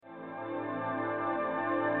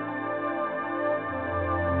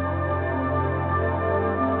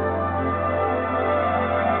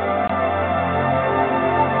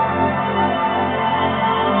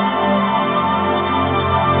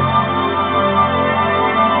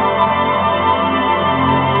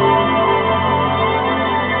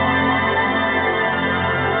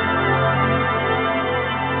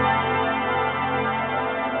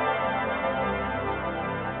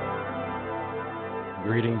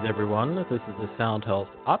Greetings, everyone. This is the Sound Health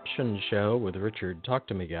Options Show with Richard Talk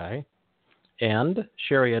to Me Guy. And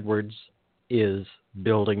Sherry Edwards is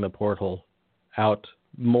building the portal out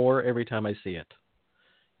more every time I see it.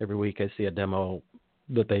 Every week I see a demo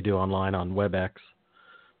that they do online on WebEx,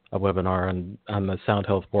 a webinar on the Sound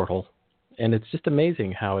Health portal. And it's just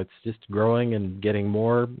amazing how it's just growing and getting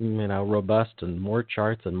more, robust and more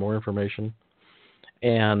charts and more information.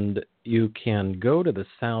 And you can go to the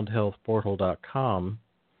soundhealthportal.com,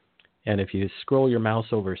 and if you scroll your mouse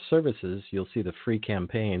over services, you'll see the free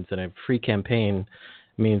campaigns. And a free campaign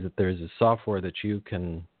means that there's a software that you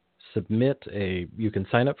can you can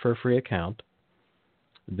sign up for a free account.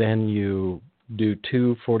 Then you do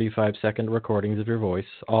 2 45-second recordings of your voice,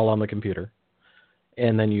 all on the computer.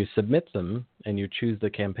 And then you submit them, and you choose the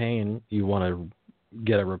campaign you want to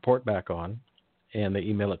get a report back on, and they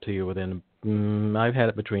email it to you within, I've had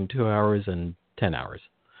it between 2 hours and 10 hours,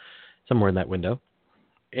 somewhere in that window.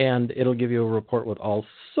 And it'll give you a report with all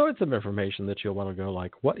sorts of information that you'll want to go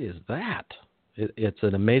like, what is that? It's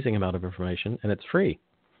an amazing amount of information, and it's free.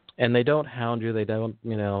 And they don't hound you. They don't,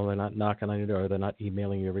 they're not knocking on your door. They're not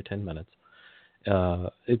emailing you every 10 minutes.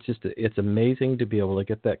 It's amazing to be able to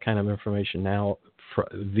get that kind of information now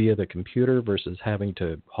via the computer versus having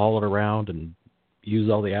to haul it around and use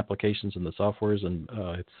all the applications and the softwares, and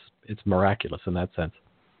it's miraculous in that sense.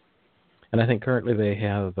 And I think currently they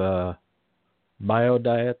have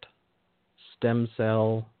biodiet, stem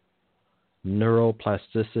cell,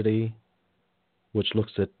 neuroplasticity, which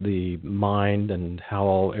looks at the mind and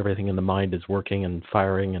how everything in the mind is working and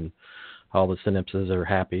firing and how the synapses are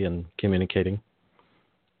happy and communicating,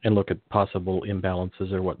 and look at possible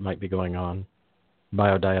imbalances or what might be going on.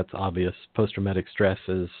 Biodiet's obvious. Post-traumatic stress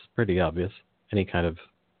is pretty obvious. Any kind of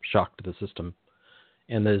shock to the system.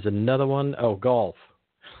 And there's another one, golf.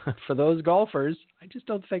 For those golfers, I just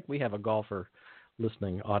don't think we have a golfer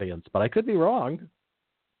listening audience, but I could be wrong.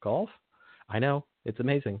 Golf? I know, it's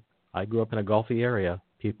amazing. I grew up in a golfy area.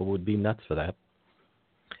 People would be nuts for that.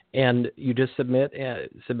 And you just submit the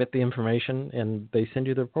information, and they send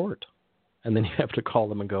you the report. And then you have to call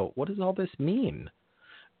them and go, what does all this mean?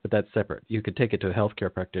 But that's separate. You could take it to a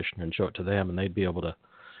healthcare practitioner and show it to them, and they'd be able to,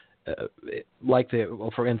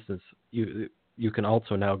 for instance, you can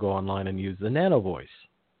also now go online and use the Nano Voice,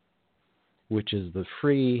 which is the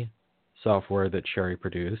free software that Sherry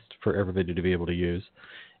produced for everybody to be able to use.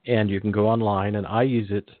 And you can go online, and I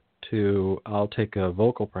use it I'll take a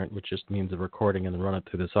vocal print, which just means a recording, and then run it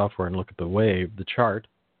through the software and look at the chart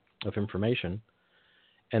of information.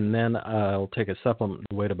 And then I'll take a supplement,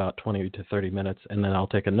 wait about 20 to 30 minutes, and then I'll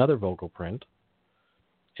take another vocal print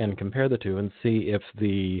and compare the two and see if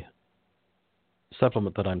the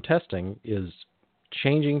supplement that I'm testing is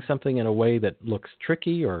changing something in a way that looks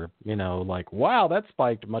tricky or, like, wow, that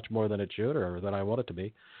spiked much more than it should or than I want it to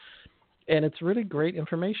be. And it's really great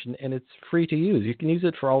information, and it's free to use. You can use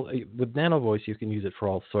it with Nano Voice, you can use it for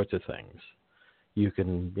all sorts of things. You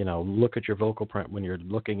can, look at your vocal print when you're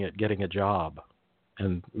looking at getting a job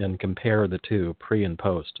and compare the two, pre and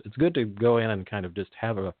post. It's good to go in and kind of just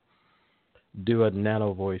do a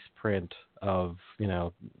Nano Voice print of,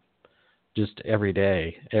 just every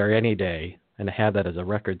day or any day, and have that as a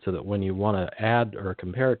record so that when you want to add or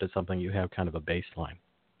compare it to something, you have kind of a baseline.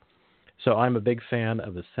 So I'm a big fan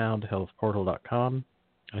of the soundhealthportal.com.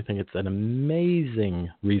 I think it's an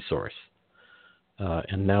amazing resource.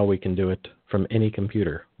 And now we can do it from any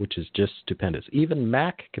computer, which is just stupendous. Even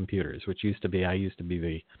Mac computers, which I used to be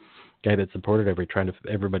the guy that supported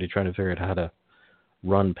everybody trying to figure out how to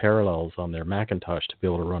run Parallels on their Macintosh to be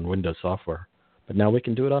able to run Windows software. But now we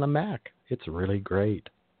can do it on a Mac. It's really great.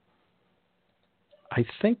 I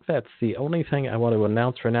think that's the only thing I want to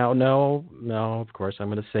announce for now. No, of course,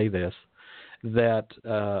 I'm going to say this, that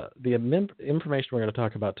the information we're going to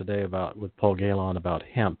talk about today with Paul Gaylon about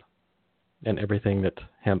hemp and everything that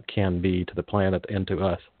hemp can be to the planet and to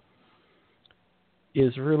us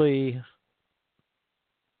is really,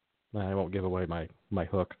 I won't give away my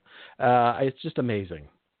hook. It's just amazing.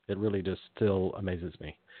 It really just still amazes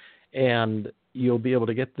me. And you'll be able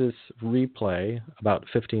to get this replay about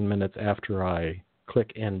 15 minutes after I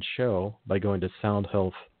click End Show by going to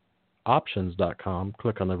soundhealthoptions.com,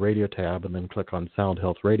 click on the radio tab, and then click on Sound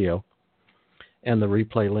Health Radio. And the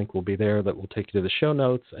replay link will be there that will take you to the show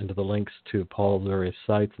notes and to the links to Paul's various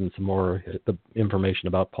sites and some more information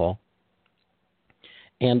about Paul.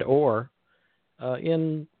 Or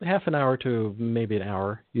in half an hour to maybe an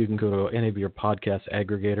hour, you can go to any of your podcast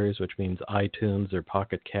aggregators, which means iTunes or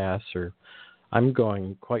Pocket Casts, or I'm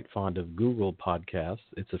going quite fond of Google Podcasts.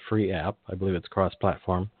 It's a free app. I believe it's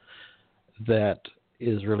cross-platform. That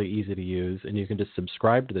is really easy to use, and you can just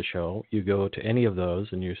subscribe to the show. You go to any of those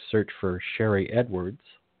and you search for Sherry Edwards,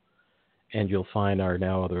 and you'll find our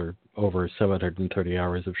now other over 730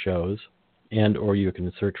 hours of shows. And or you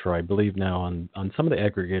can search for, I believe now on some of the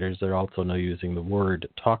aggregators, they're also now using the word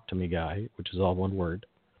Talk to Me Guy, which is all one word.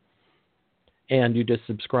 And you just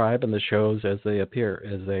subscribe, and the shows as they appear,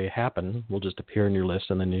 as they happen, will just appear in your list,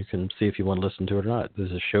 and then you can see if you want to listen to it or not.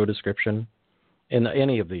 There's a show description in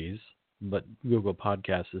any of these, but Google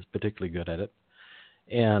Podcasts is particularly good at it.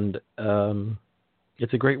 And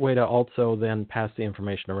it's a great way to also then pass the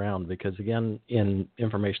information around, because, again, in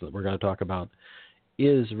information that we're going to talk about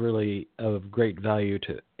is really of great value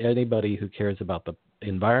to anybody who cares about the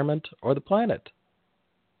environment or the planet.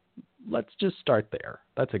 Let's just start there.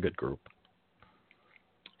 That's a good group.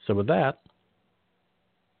 So with that,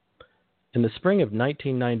 in the spring of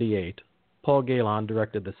 1998, Paul Gaylon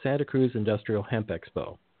directed the Santa Cruz Industrial Hemp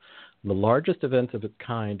Expo, the largest event of its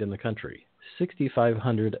kind in the country,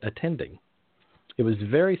 6,500 attending. It was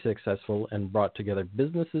very successful and brought together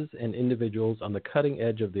businesses and individuals on the cutting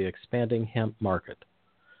edge of the expanding hemp market.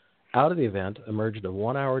 Out of the event emerged a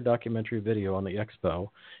 1-hour documentary video on the expo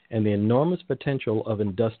and the enormous potential of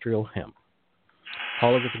industrial hemp.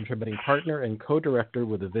 Paul is a contributing partner and co-director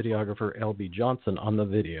with the videographer L.B. Johnson on the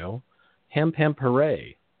video, Hemp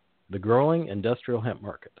Hooray! The Growing Industrial Hemp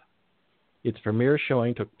Market. Its premiere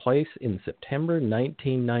showing took place in September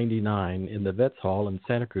 1999 in the Vets Hall in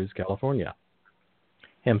Santa Cruz, California.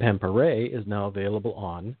 Hemp Hooray! Is now available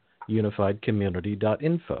on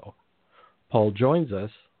unifiedcommunity.info. Paul joins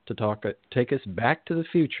us to take us back to the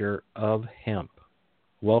future of hemp.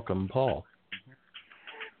 Welcome, Paul.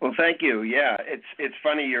 Well, thank you. Yeah, it's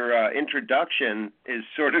funny. Your introduction is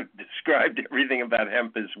sort of described everything about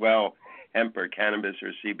hemp as well. Hemp or cannabis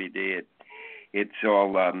or CBD. It's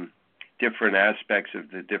all different aspects of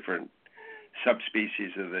the different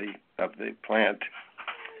subspecies of the plant.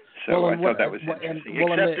 So I thought that was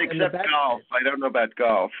interesting. Except golf. I don't know about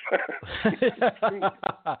golf.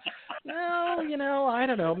 Well, I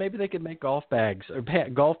don't know. Maybe they could make golf bags or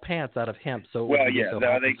golf pants out of hemp. So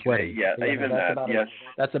they sweaty. Yeah, even that. Yes,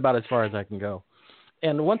 that's about as far as I can go.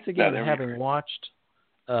 And once again, having watched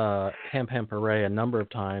Hemp Hooray! A number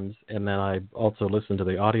of times, and then I also listened to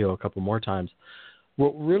the audio a couple more times,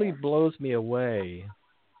 what really blows me away.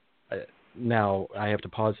 Now, I have to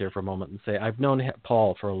pause here for a moment and say I've known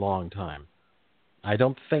Paul for a long time. I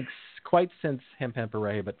don't think quite since Hemp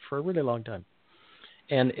Hooray!, but for a really long time.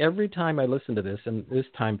 And every time I listen to this, and this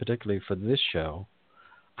time particularly for this show,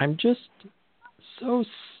 I'm just so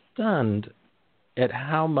stunned at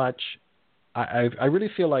how much I really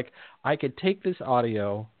feel like I could take this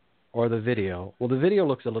audio or the video. Well, the video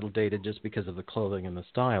looks a little dated just because of the clothing and the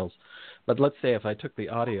styles. But let's say if I took the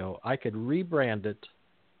audio, I could rebrand it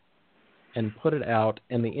and put it out,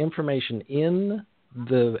 and the information in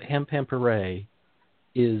the Hemp Hooray!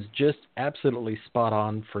 Is just absolutely spot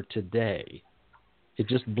on for today. It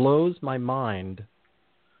just blows my mind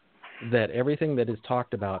that everything that is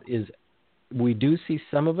talked about is, we do see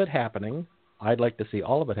some of it happening. I'd like to see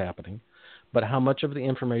all of it happening, but how much of the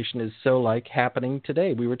information is so like happening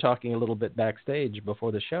today? We were talking a little bit backstage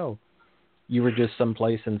before the show. You were just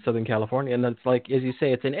someplace in Southern California, and it's like, as you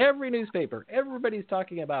say, it's in every newspaper. Everybody's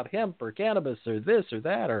talking about hemp or cannabis or this or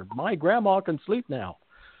that, or my grandma can sleep now.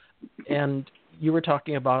 And you were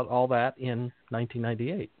talking about all that in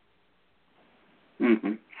 1998.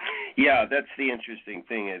 Mm-hmm. Yeah, that's the interesting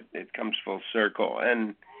thing. It comes full circle.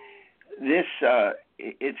 And this,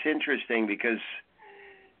 it's interesting because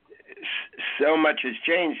so much has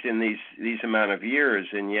changed in these amount of years,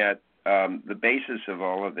 and yet the basis of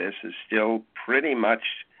all of this is still pretty much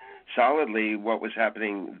solidly what was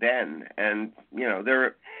happening then. And,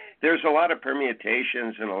 there's a lot of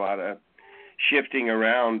permutations and a lot of shifting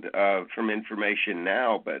around from information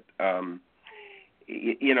now, but, an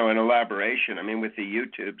elaboration. I mean, with the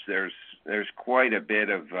YouTubes, there's quite a bit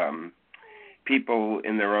of people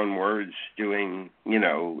in their own words doing,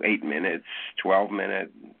 8 minutes,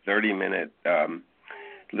 12-minute, 30-minute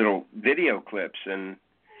little video clips. And,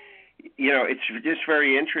 it's just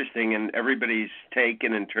very interesting, and everybody's take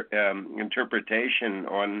and interpretation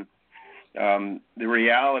on the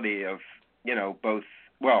reality of,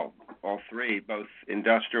 all three, both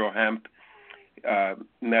industrial hemp,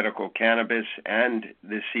 medical cannabis, and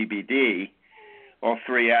the CBD, all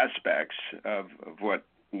three aspects of what,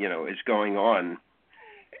 is going on.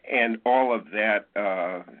 And all of that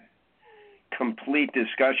complete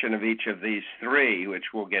discussion of each of these three, which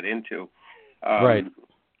we'll get into. Right.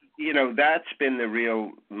 That's been the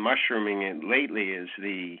real mushrooming lately, is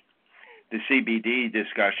the CBD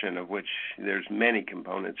discussion, of which there's many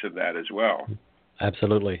components of that as well.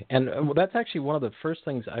 Absolutely. And that's actually one of the first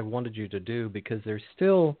things I wanted you to do, because there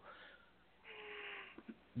seems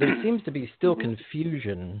to be still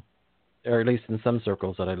confusion, or at least in some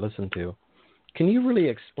circles that I listen to. Can you really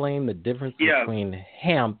explain the difference between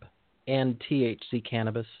hemp and THC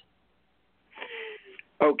cannabis?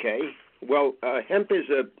 Okay. Well, hemp is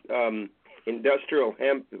industrial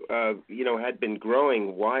hemp, had been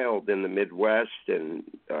growing wild in the Midwest and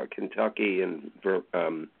Kentucky and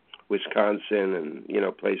Wisconsin and,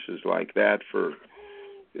 places like that for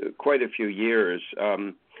quite a few years.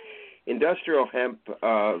 Industrial hemp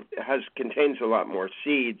contains a lot more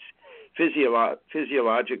seeds.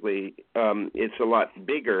 Physiologically, it's a lot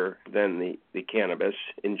bigger than the cannabis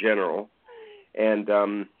in general, and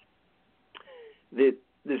the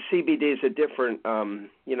CBD is a different.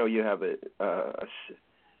 You have a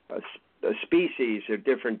species or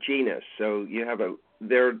different genus, so you have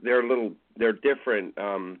they're different.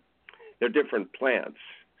 They're different plants.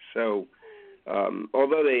 So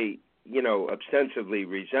although they ostensibly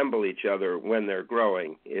resemble each other when they're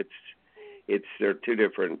growing, they're two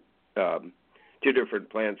different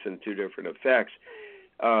plants and two different effects.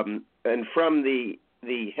 And from the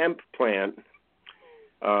hemp plant,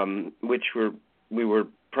 which we were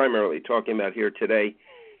primarily talking about here today,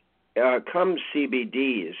 comes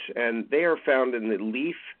CBDs, and they are found in the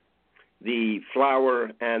leaf, the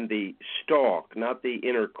flower, and the stalk, not the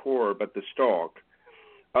inner core, but the stalk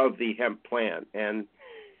of the hemp plant. And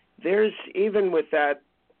there's even with that,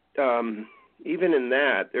 even in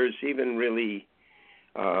that, there's even really,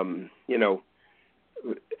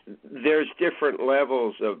 there's different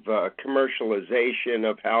levels of commercialization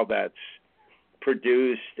of how that's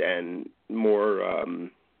produced and more,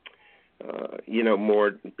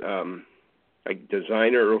 more like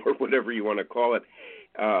designer or whatever you want to call it,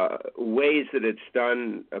 ways that it's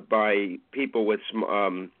done by people with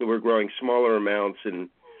who are growing smaller amounts and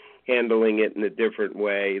handling it in a different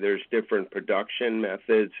way. There's different production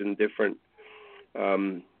methods and different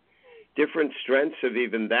strengths of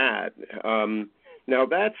even that. Now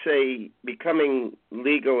that's becoming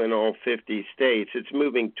legal in all 50 states. It's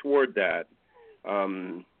moving toward that.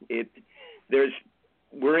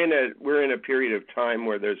 We're in a period of time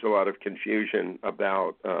where there's a lot of confusion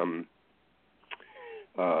about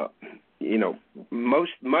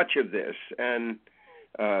much of this, and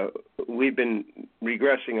we've been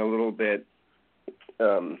regressing a little bit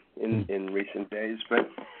in recent days. But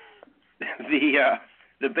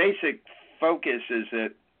the basic focus is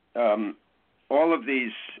that all of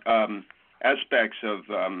these aspects of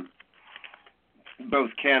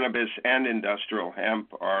both cannabis and industrial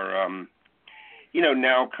hemp are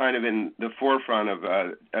now kind of in the forefront of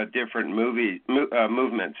different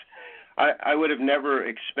movements. I would have never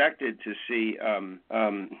expected to see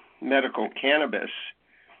medical cannabis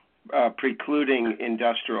precluding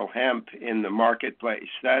industrial hemp in the marketplace.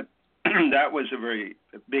 That was a very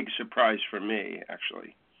big surprise for me,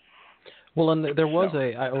 actually. Well, and there was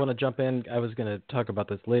I want to jump in. I was going to talk about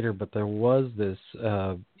this later, but there was this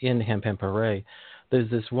in Hemp Hooray. There's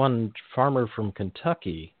this one farmer from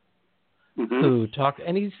Kentucky who talked,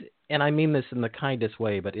 and I mean this in the kindest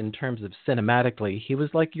way, but in terms of cinematically, he was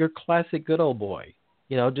like your classic good old boy,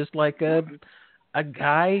 just like a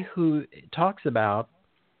guy who talks about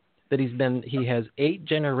that he has 8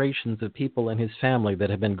 generations of people in his family that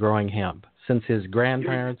have been growing hemp since his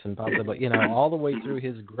grandparents and possibly, all the way through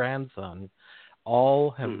his grandson,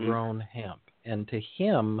 all have grown hemp. And to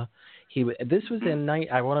him, this was in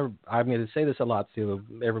I'm going to say this a lot so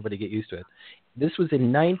everybody get used to it. This was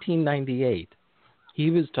in 1998. He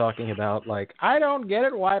was talking about, like, I don't get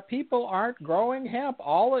it why people aren't growing hemp,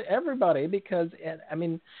 everybody, because, I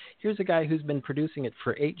mean, here's a guy who's been producing it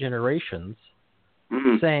for 8 generations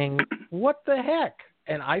saying, what the heck?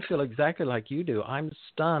 And I feel exactly like you do. I'm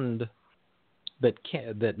stunned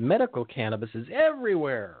that medical cannabis is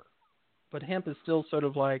everywhere, but hemp is still sort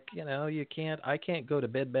of like, I can't go to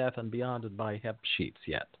Bed Bath & Beyond and buy hemp sheets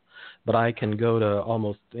yet, but I can go to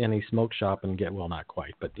almost any smoke shop and get, well, not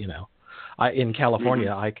quite, but, in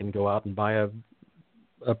California, I can go out and buy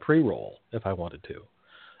a pre-roll if I wanted to.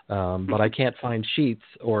 But I can't find sheets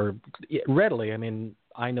or readily. I mean,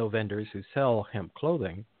 I know vendors who sell hemp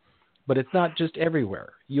clothing, but it's not just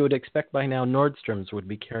everywhere. You would expect by now Nordstrom's would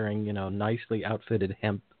be carrying, nicely outfitted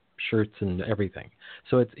hemp shirts and everything.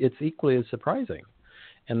 So it's equally as surprising.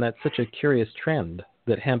 And that's such a curious trend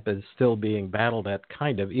that hemp is still being battled at,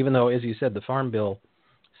 kind of, even though, as you said, the Farm Bill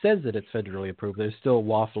says that it's federally approved. There's still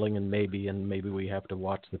waffling and maybe we have to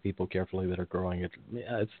watch the people carefully that are growing it.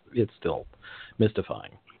 It's still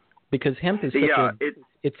mystifying. Because hemp is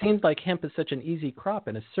it seems like hemp is such an easy crop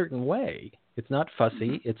in a certain way. It's not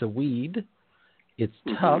fussy. It's a weed. It's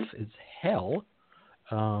tough as hell.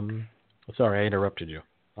 Sorry, I interrupted you.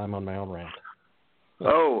 I'm on my own rant.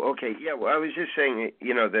 Oh, okay. Yeah, well, I was just saying,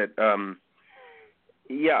 that,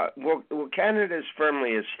 Canada's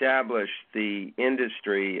firmly established the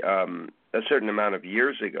industry a certain amount of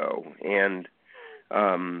years ago, and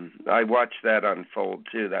I watched that unfold,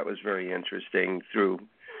 too. That was very interesting through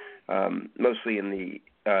mostly in the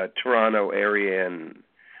Toronto area and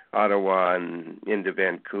Ottawa and into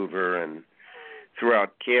Vancouver and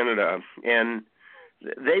throughout Canada. And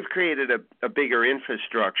they've created a bigger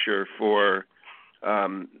infrastructure for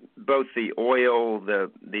both the oil, the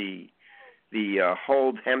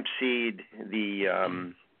hulled hemp seed, the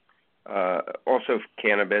also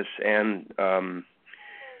cannabis, and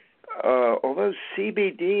although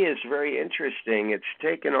CBD is very interesting, it's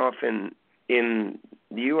taken off in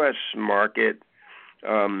the U.S. market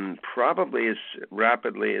probably as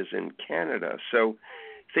rapidly as in Canada. So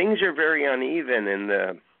things are very uneven in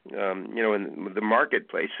the in the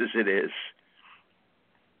marketplace as it is.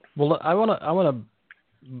 Well, I want to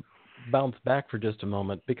bounce back for just a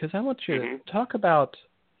moment because I want you to talk about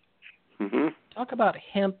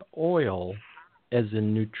hemp oil as a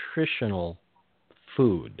nutritional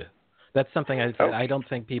food. That's something I don't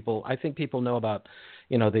think people. I think people know about.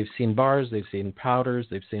 They've seen bars, they've seen powders,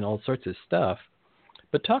 they've seen all sorts of stuff.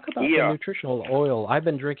 But talk about the nutritional oil. I've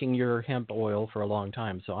been drinking your hemp oil for a long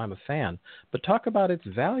time, so I'm a fan. But talk about its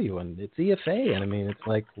value and its EFA. And I mean, it's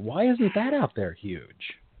like, why isn't that out there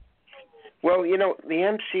huge? Well, the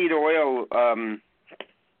hemp seed oil,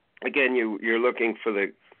 again, you're looking for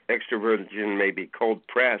the extra virgin, maybe cold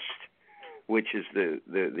pressed, which is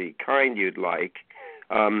the kind you'd like.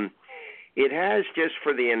 It has, just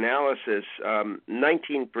for the analysis,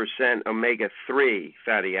 19% omega-3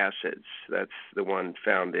 fatty acids. That's the one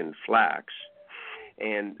found in flax.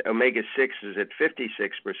 And omega-6 is at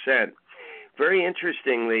 56%. Very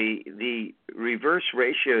interestingly, the reverse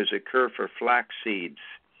ratios occur for flax seeds.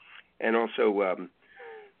 And also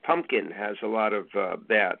pumpkin has a lot of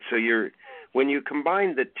that. So when you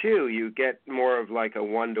combine the two, you get more of like a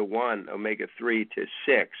 1-to-1 omega-3 to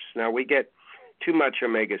 6. Now, we get too much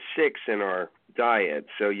omega-6 in our diet,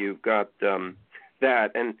 so you've got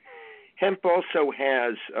that. And hemp also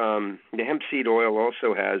has, the hemp seed oil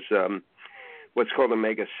also has what's called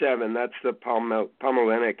omega-7. That's the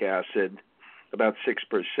palmolenic acid, about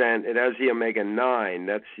 6%. It has the omega-9.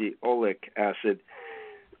 That's the oleic acid.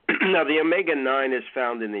 Now, the omega-9 is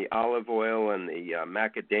found in the olive oil and the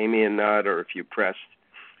macadamia nut, or if you pressed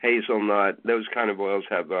hazelnut. Those kind of oils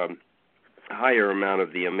have a higher amount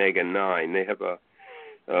of the omega-9. They have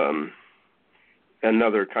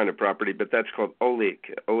another kind of property, but that's called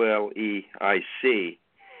oleic, O-L-E-I-C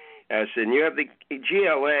acid. And you have the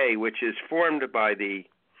GLA, which is formed by the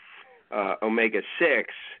omega-6,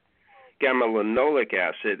 gamma-linolic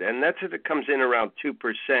acid, and that's if it comes in around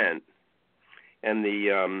 2%. And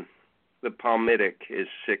the palmitic is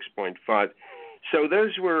 6.5. So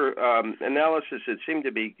those were analysis that seemed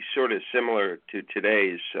to be sort of similar to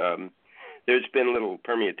today's. There's been little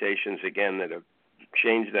permutations, again, that have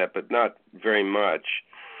changed that, but not very much.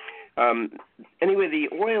 Anyway, the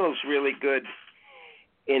oil is really good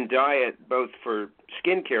in diet, both for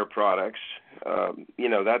skincare products.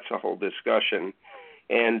 That's a whole discussion.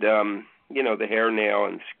 And, the hair, nail,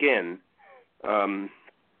 and skin.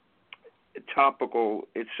 Topical.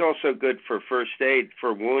 It's also good for first aid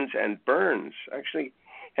for wounds and burns. Actually,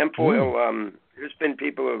 hemp oil, there's been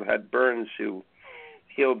people who have had burns who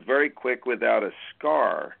healed very quick without a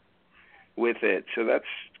scar with it. So that's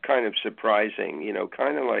kind of surprising,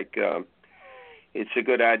 kind of like it's a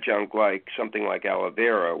good adjunct like something like aloe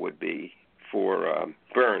vera would be for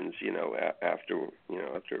burns, after a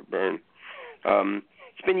burn.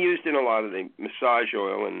 It's been used in a lot of the massage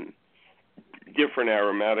oil and different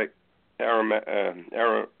aromatherapy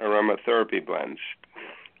blends.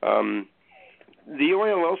 The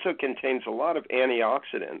oil also contains a lot of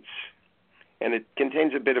antioxidants, and it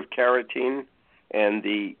contains a bit of carotene and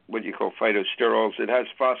what you call phytosterols. It has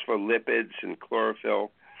phospholipids and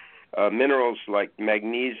chlorophyll, minerals like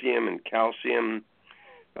magnesium and calcium.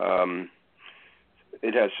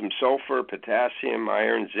 It has some sulfur, potassium,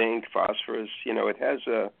 iron, zinc, phosphorus. It has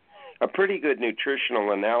a pretty good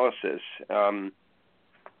nutritional analysis.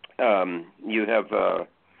 You have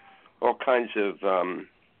all kinds of,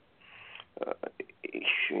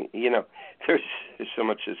 there's so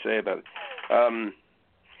much to say about it.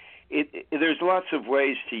 There's lots of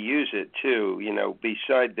ways to use it, too,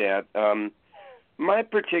 beside that. My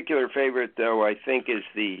particular favorite, though, I think is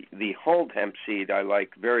the hulled hemp seed I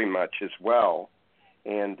like very much as well.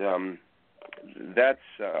 And that's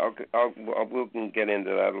we can get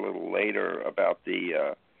into that a little later about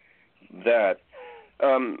that.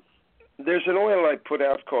 There's an oil I put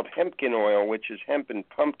out called Hempkin oil, which is hemp and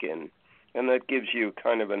pumpkin, and that gives you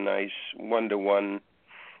kind of a nice 1-to-1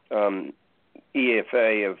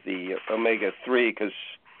 EFA of the omega-3, because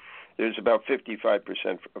there's about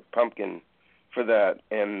 55% of pumpkin for that,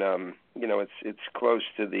 and it's close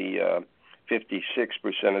to the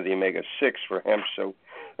 56% of the omega-6 for hemp. So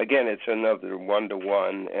again, it's another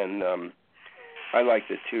 1-to-1, and I like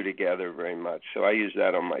the two together very much. So I use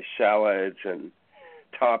that on my salads and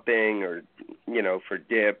topping, or for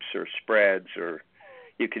dips or spreads, or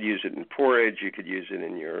you could use it in porridge. You could use it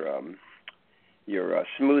in your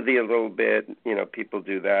smoothie a little bit. People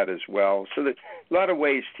do that as well. So there's a lot of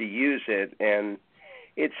ways to use it, and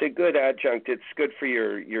it's a good adjunct. It's good for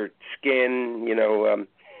your skin.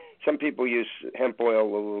 Some people use hemp oil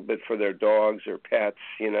a little bit for their dogs or pets.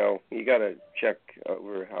 You got to check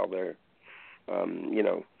over how they're,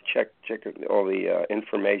 check all the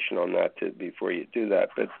information on that before you do that.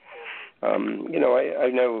 But I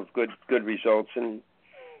know of good results, and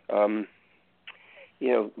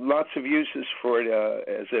lots of uses for it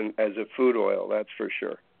as a food oil. That's for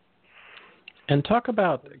sure. And talk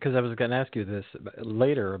about, because I was going to ask you this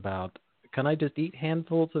later about, can I just eat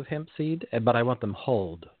handfuls of hemp seed, but I want them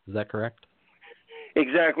hulled? Is that correct?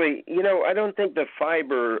 Exactly. I don't think the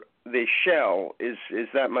fiber, the shell, is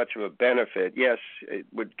that much of a benefit. Yes, it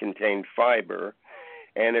would contain fiber,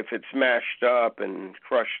 and if it's mashed up and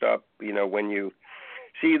crushed up, when you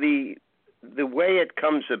see the way it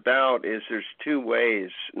comes about is there's two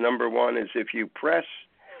ways. Number one is if you press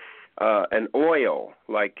an oil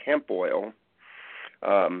like hemp oil,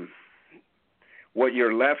 what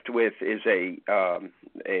you're left with is a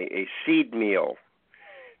seed meal,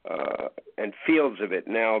 and fields of it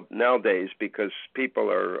nowadays, because people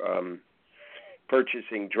are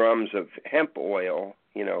purchasing drums of hemp oil,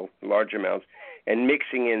 large amounts, and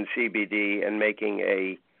mixing in CBD and making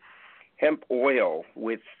a hemp oil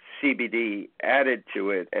with CBD added to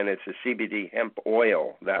it, and it's a CBD hemp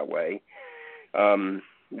oil that way.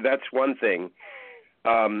 That's one thing.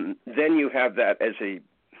 Then you have that as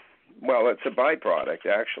it's a byproduct,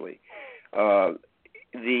 actually.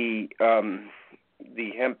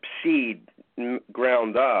 The hemp seed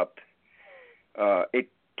ground up, it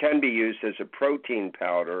can be used as a protein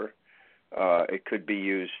powder. It could be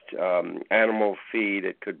used animal feed.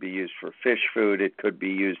 It could be used for fish food. It could be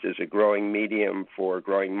used as a growing medium for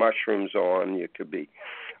growing mushrooms on. It could be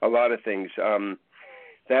a lot of things.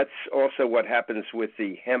 That's also what happens with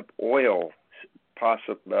the hemp oil,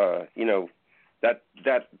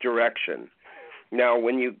 that direction. Now,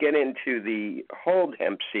 when you get into the hulled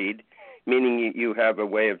hemp seed, meaning you have a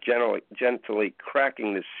way of gently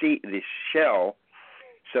cracking the shell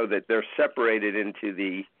so that they're separated into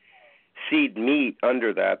the seed meat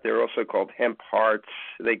under that. They're also called hemp hearts.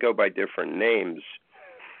 They go by different names.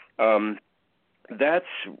 That's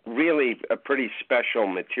really a pretty special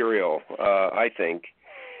material, I think.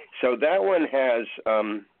 So that one has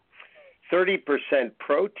 30%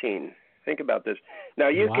 protein. Think about this. Now,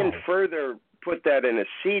 you can further put that in a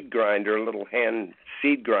seed grinder, a little hand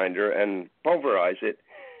seed grinder, and pulverize it.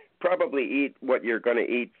 Probably eat what you're going to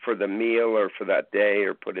eat for the meal or for that day,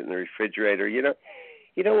 or put it in the refrigerator. You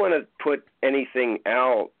don't want to put anything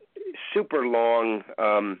out super long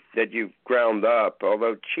that you've ground up,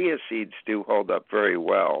 although chia seeds do hold up very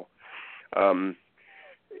well.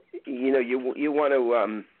 You want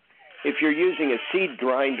to, if you're using a seed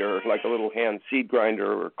grinder, like a little hand seed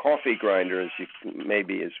grinder or coffee grinder, as you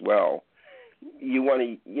maybe as well, you want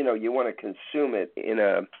to consume it in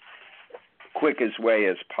a quickest way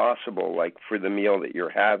as possible, like for the meal that you're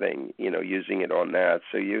having, using it on that.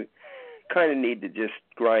 So you kind of need to just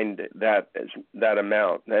grind that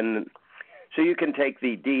amount. And so you can take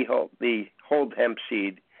the hulled hemp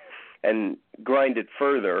seed and grind it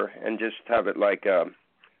further and just have it like a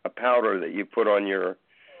powder that you put on your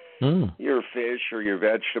fish or your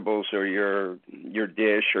vegetables or your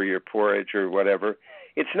dish or your porridge or whatever.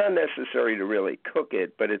 It's not necessary to really cook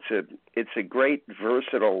it, but it's a great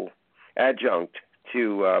versatile adjunct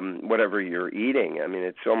to whatever you're eating. I mean,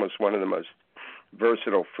 it's almost one of the most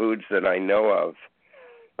versatile foods that I know of.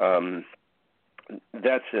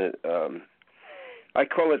 I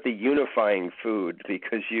call it the unifying food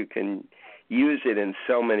because you can use it in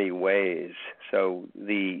so many ways. So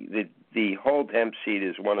the hulled hemp seed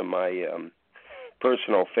is one of my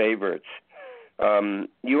personal favorites.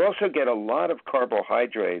 You also get a lot of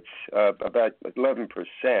carbohydrates, about 11%,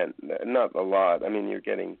 not a lot. I mean, you're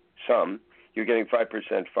getting some. You're getting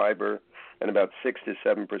 5% fiber, and about 6 to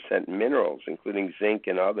 7% minerals, including zinc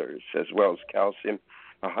and others, as well as calcium,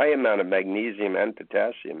 a high amount of magnesium and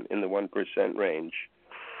potassium in the 1% range.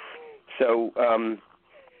 So,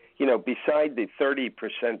 beside the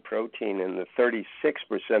 30% protein and the 36%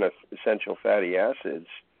 of essential fatty acids,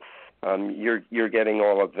 you're getting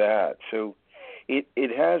all of that. So it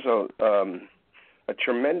has a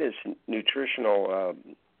tremendous nutritional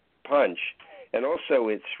punch, and also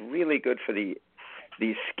it's really good for the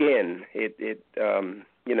skin. It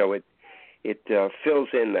fills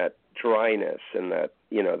in that dryness, and that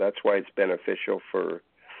that's why it's beneficial for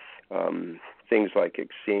things like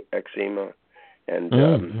eczema and a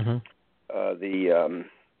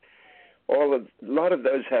lot of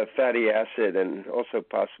those have fatty acid and also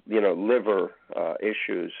liver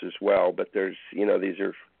issues as well. But there's these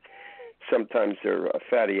are sometimes they're a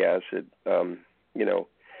fatty acid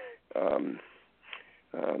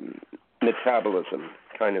metabolism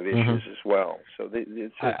kind of issues as well. So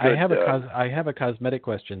it's I have a cosmetic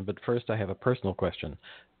question, but first I have a personal question.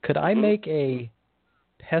 Could I make a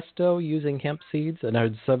pesto using hemp seeds, and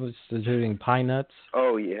I'm substituting pine nuts?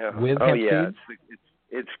 Oh yeah. With hemp seeds?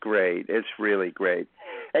 It's great. It's really great.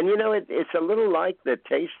 And it's a little like the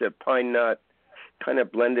taste of pine nut, kind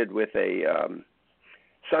of blended with a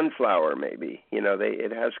sunflower, maybe.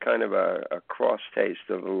 It has kind of a cross taste,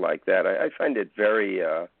 a little like that. I find it very,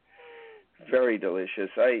 very delicious.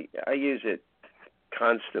 I use it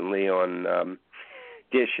constantly on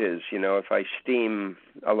dishes. If I steam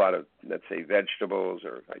a lot of, let's say, vegetables,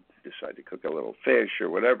 or if I decide to cook a little fish or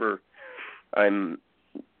whatever I'm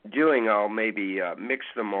doing, I'll maybe mix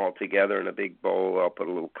them all together in a big bowl. I'll put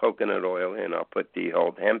a little coconut oil in. I'll put the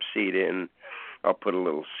old hemp seed in. I'll put a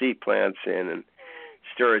little sea plants in and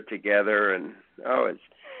stir it together. And it's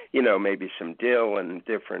maybe some dill and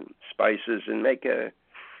different spices, and make a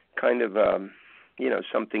kind of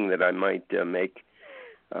something that I might make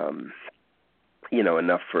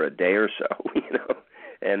enough for a day or so.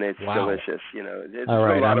 And it's delicious. It's all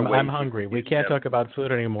right, I'm hungry. We can't talk about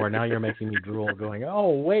food anymore. Now you're making me drool. Going, oh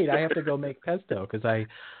wait, I have to go make pesto, because I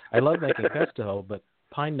love making pesto, but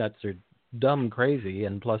pine nuts are dumb crazy,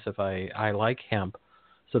 and plus if I like hemp,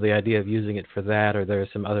 so the idea of using it for that, or there are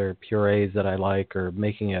some other purees that I like, or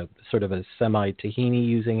making a sort of a semi tahini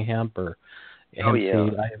using hemp or hemp seed.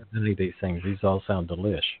 I haven't done any of these things. These all sound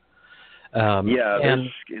delish.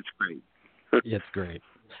 It's great. It's great.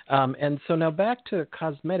 And so now back to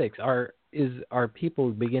cosmetics. Are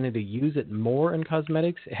people beginning to use it more in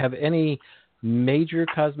cosmetics? Have any major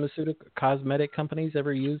cosmetic companies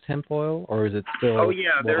ever used hemp oil, or is it still? They've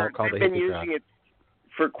been using it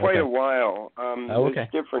for quite a while. There's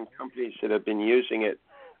different companies that have been using it.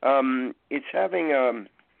 It's having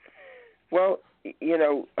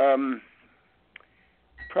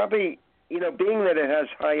probably being that it has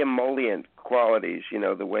high emollient qualities,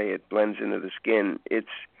 the way it blends into the skin,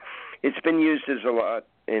 it's been used as a lot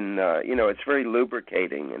in, it's very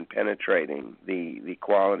lubricating and penetrating, the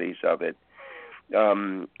qualities of it.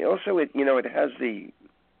 Also, it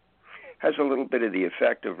has a little bit of the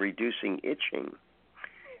effect of reducing itching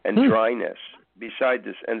and dryness, beside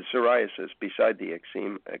this, and psoriasis, beside the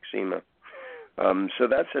eczema. So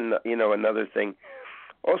that's another thing.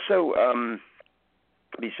 Also,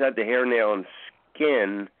 beside the hair, nail, and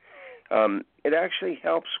skin, it actually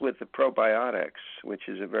helps with the probiotics, which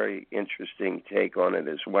is a very interesting take on it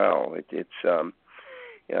as well. It's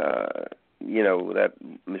that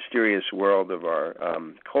mysterious world of our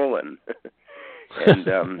colon. And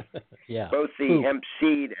both the hemp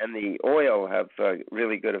seed and the oil have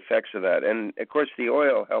really good effects of that. And, of course, the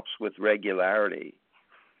oil helps with regularity.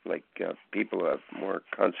 Like people who have more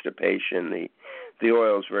constipation, the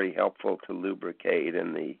oil is very helpful to lubricate,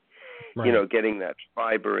 and getting that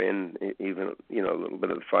fiber in, even a little bit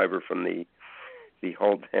of the fiber from the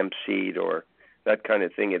whole hemp seed or that kind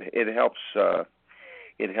of thing. It helps.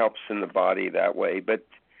 It helps in the body that way. But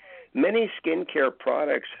many skincare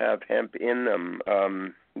products have hemp in them.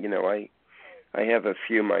 I have a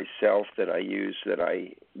few myself that I use that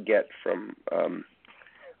I get from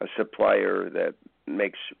a supplier that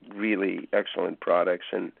makes really excellent products,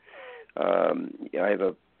 and I have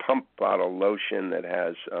a pump bottle lotion that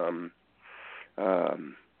has a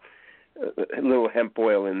little hemp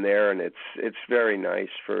oil in there, and it's very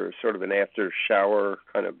nice for sort of an after shower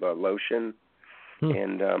kind of lotion.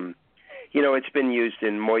 And it's been used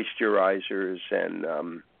in moisturizers,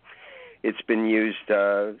 and it's been used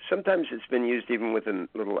sometimes it's been used even with a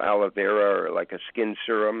little aloe vera or like a skin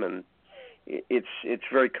serum, and it's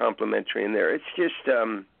very complimentary in there. It's just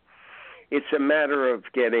it's a matter of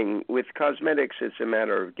getting, with cosmetics, it's a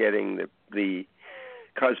matter of getting the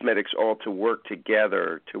cosmetics all to work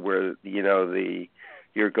together to where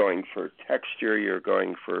you're going for texture, you're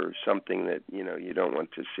going for something that you don't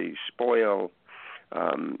want to see spoil.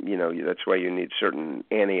 That's why you need certain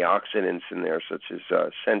antioxidants in there, such as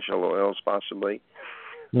essential oils, possibly.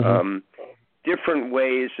 Mm-hmm. Different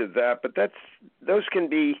ways of that, but those can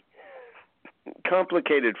be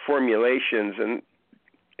complicated formulations, and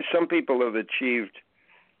some people have achieved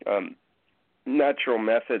natural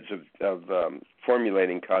methods of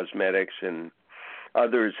formulating cosmetics, and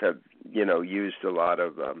others have used a lot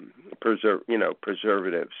of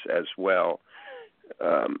preservatives as well,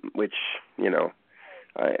 which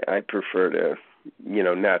I prefer to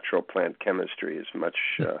natural plant chemistry is much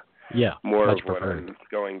more much of what preferred. I'm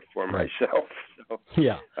going for myself. So,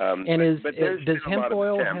 yeah. And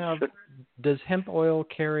does hemp oil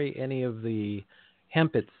carry any of the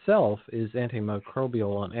hemp itself is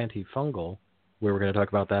antimicrobial and antifungal? We were going to talk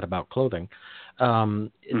about that about clothing.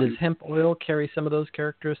 Does hemp oil carry some of those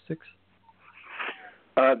characteristics?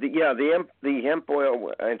 The hemp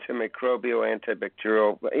oil, antimicrobial,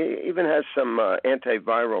 antibacterial, even has some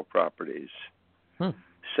antiviral properties.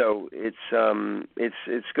 So it's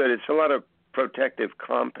good. It's a lot of protective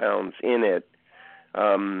compounds in it.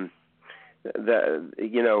 Even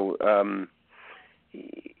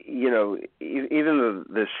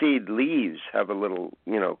the seed leaves have a little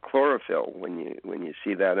chlorophyll when you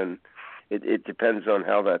see that, and it depends on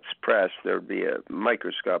how that's pressed. There'd be a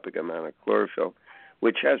microscopic amount of chlorophyll,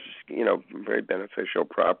 which has very beneficial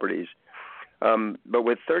properties. But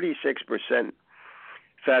with 36%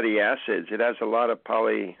 fatty acids, it has a lot of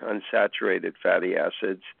polyunsaturated fatty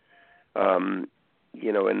acids, and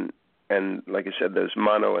like I said, those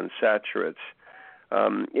monounsaturates.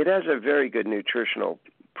 It has a very good nutritional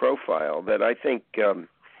profile that I think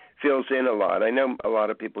fills in a lot. I know a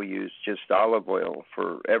lot of people use just olive oil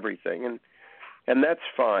for everything, and that's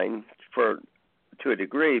fine to a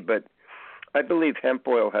degree, but I believe hemp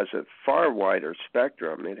oil has a far wider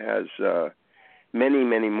spectrum. It has many,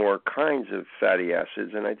 many more kinds of fatty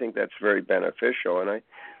acids, and I think that's very beneficial. And I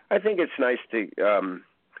think it's nice to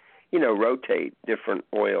rotate different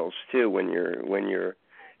oils too when you're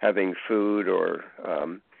having food or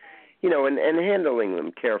and handling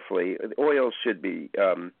them carefully. Oils should be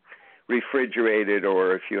refrigerated,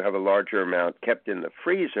 or if you have a larger amount, kept in the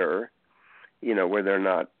freezer, where they're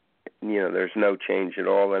not, there's no change at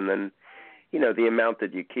all, and then the amount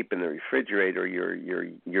that you keep in the refrigerator,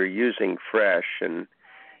 you're using fresh, and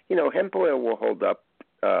hemp oil will hold up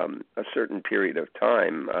a certain period of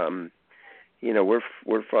time.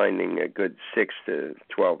 We're finding a good 6 to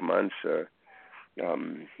 12 months,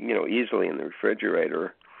 easily in the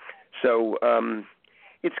refrigerator. So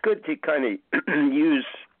it's good to kind of use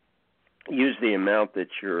the amount that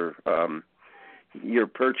you're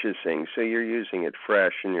purchasing, so you're using it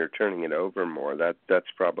fresh and you're turning it over more.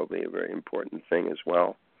 That's probably a very important thing as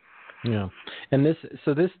well. Yeah, and this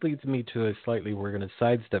leads me to we're going to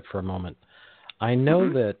sidestep for a moment. I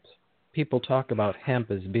know that people talk about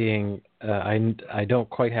hemp as being, I don't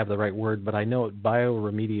quite have the right word, but I know it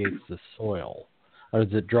bioremediates the soil, or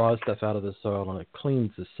it draws stuff out of the soil and it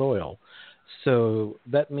cleans the soil. So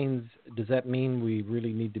does that mean we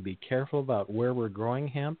really need to be careful about where we're growing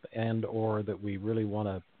hemp, and or that we really want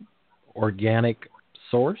a organic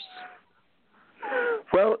source?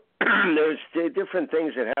 Well, there's different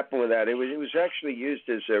things that happen with that. It was actually used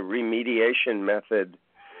as a remediation method,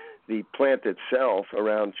 the plant itself,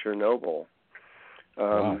 around Chernobyl.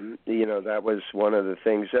 Wow. That was one of the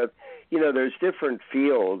things that, there's different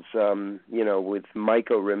fields, with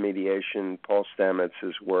mycoremediation, Paul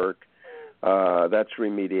Stamets' work. That's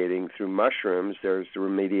remediating through mushrooms. There's the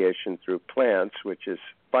remediation through plants, which is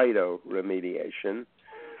phytoremediation.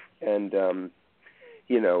 And,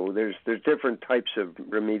 there's different types of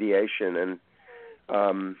remediation. And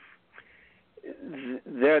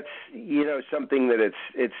that's, something that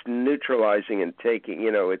it's neutralizing and taking,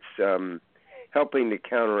 it's helping to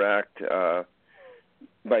counteract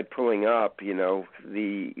by pulling up, the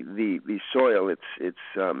soil. It's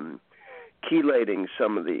chelating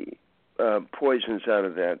some of the poisons out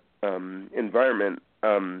of that environment.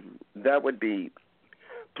 That would be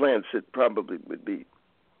plants that probably would be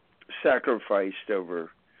sacrificed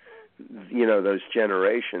over those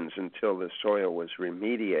generations until the soil was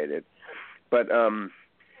remediated. But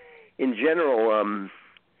in general,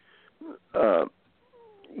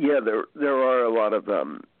 there are a lot of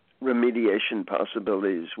remediation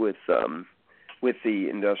possibilities with the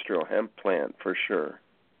industrial hemp plant, for sure.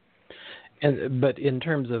 But in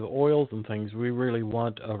terms of oils and things, we really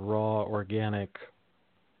want a raw organic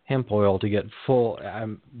hemp oil to get full.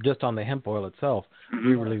 Just on the hemp oil itself,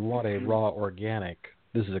 we really want a raw organic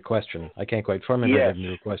this is a question. I can't quite formulate Yes. it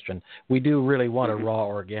into a question. We do really want Mm-hmm. a raw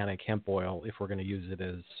organic hemp oil if we're going to use it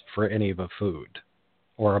as for any of a food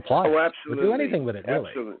or apply Oh, it or absolutely. do anything with it,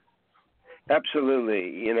 really.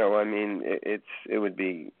 Absolutely. I mean, it would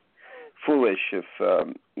be foolish if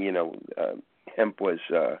hemp was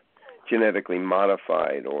genetically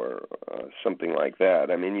modified or something like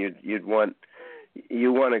that. I mean, you want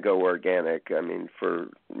to go organic. I mean, for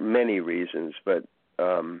many reasons, but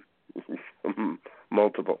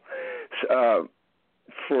multiple.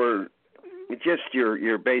 For just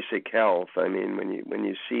your basic health. I mean, when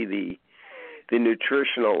you see the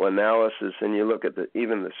nutritional analysis and you look at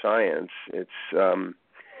even the science, it's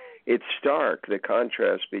stark, the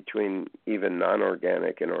contrast between even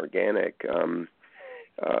non-organic and organic.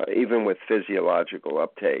 Even with physiological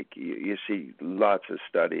uptake, you see lots of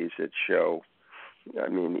studies that show, I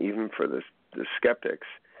mean, even for the skeptics,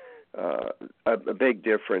 a big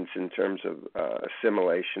difference in terms of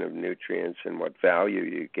assimilation of nutrients and what value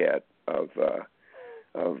you get of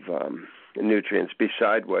nutrients,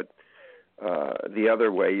 beside what the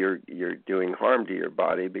other way you're doing harm to your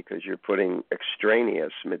body because you're putting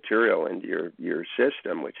extraneous material into your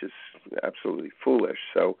system, which is absolutely foolish.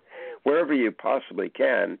 So wherever you possibly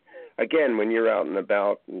can, again, when you're out and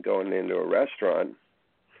about and going into a restaurant,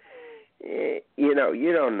 you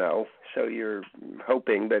don't know, so you're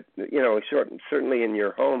hoping, but certainly in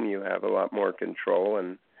your home you have a lot more control,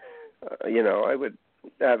 and I would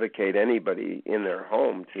advocate anybody in their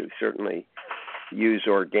home to certainly use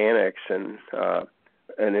organics and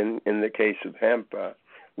in the case of hemp,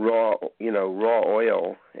 raw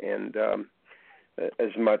oil and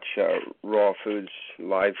as much raw foods,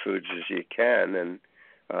 live foods as you can, and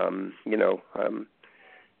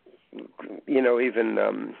even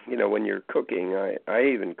when you're cooking, I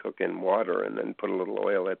even cook in water and then put a little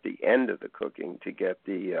oil at the end of the cooking to get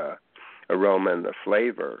the aroma and the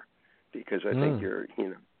flavor, because I think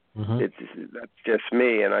that's just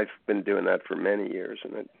me, and I've been doing that for many years,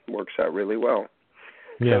 and it works out really well.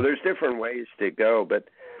 Yeah. So there's different ways to go, but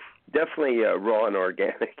definitely raw and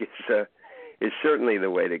organic is certainly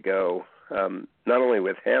the way to go. Not only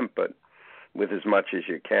with hemp, but with as much as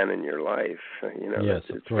you can in your life. Yes,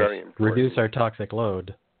 it's very important. Reduce our toxic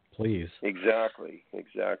load, please. Exactly.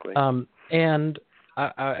 And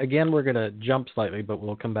again, we're going to jump slightly, but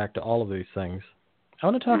we'll come back to all of these things. I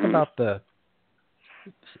want to talk about the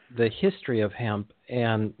history of hemp.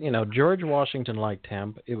 And, George Washington liked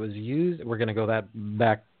hemp. It was used, we're going to go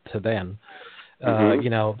back to then.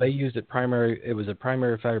 They used it it was a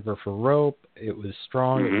primary fiber for rope. It was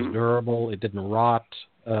strong. It was durable. It didn't rot.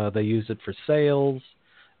 They used it for sails.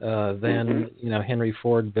 Then, Henry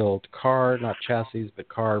Ford built not chassis, but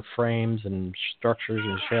car frames and structures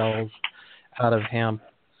and shells out of hemp.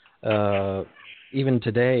 Even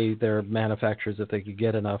today, there are manufacturers, if they could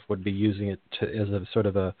get enough, would be using it as a sort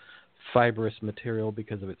of a fibrous material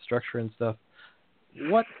because of its structure and stuff.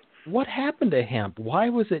 What happened to hemp? Why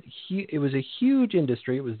was it? It was a huge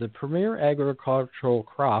industry. It was the premier agricultural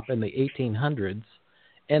crop in the 1800s,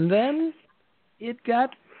 and then it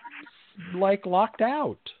got locked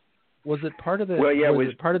out. Was it part of the? Was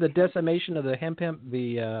it part of the decimation of the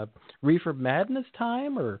reefer madness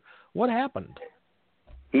time, or what happened?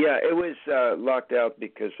 Yeah, it was locked out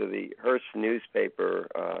because of the Hearst newspaper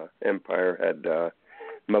empire had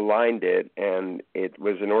maligned it, and it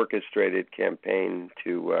was an orchestrated campaign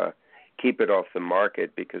to keep it off the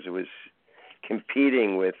market because it was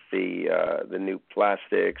competing with the new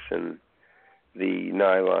plastics and the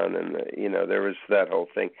nylon, and there was that whole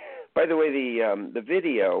thing. By the way, the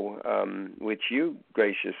video, which you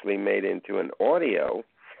graciously made into an audio,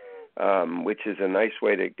 which is a nice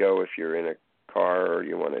way to go if you're in a car or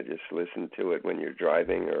you want to just listen to it when you're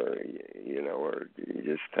driving, or or you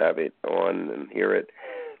just have it on and hear it.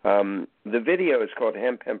 The video is called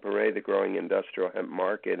Hemp-Hemporrhea, the Growing Industrial Hemp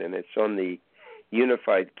Market, and it's on the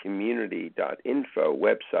unifiedcommunity.info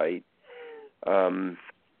website.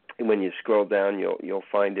 When you scroll down, you'll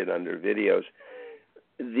find it under videos.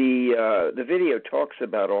 The video talks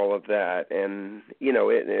about all of that, and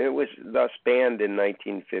it was thus banned in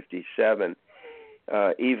 1957,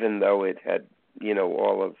 even though it had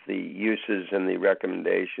all of the uses and the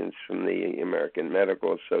recommendations from the American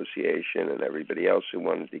Medical Association and everybody else who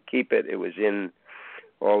wanted to keep it. It was in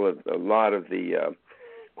a lot of the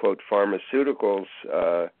quote pharmaceuticals,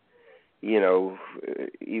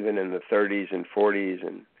 even in the 30s and 40s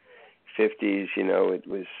and 50s. It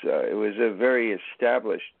was a very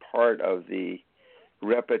established part of the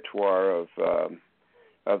repertoire of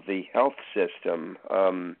the health system.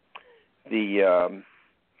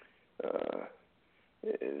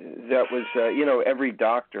 That was every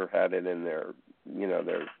doctor had it in their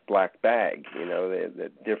their black bag,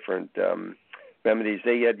 the different remedies.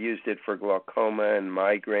 They had used it for glaucoma and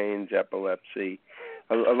migraines, epilepsy,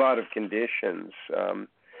 a lot of conditions.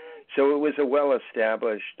 So it was a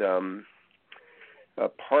well-established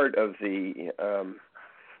part of the,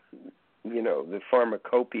 the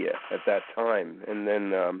pharmacopoeia at that time. And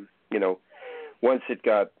then, once it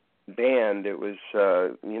got banned, it was,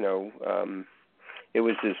 it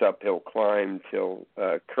was this uphill climb till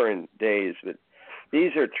current days. But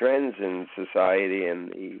these are trends in society,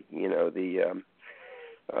 and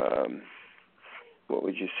what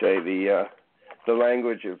would you say, the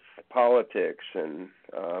language of politics and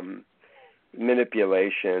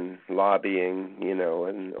manipulation, lobbying,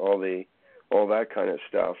 and all that kind of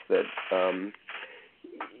stuff that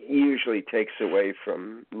usually takes away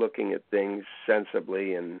from looking at things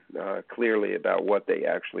sensibly and clearly about what they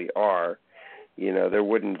actually are. There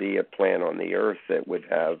wouldn't be a plant on the earth that would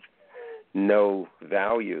have no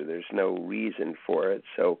value. There's no reason for it.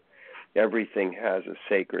 So everything has a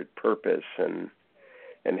sacred purpose, and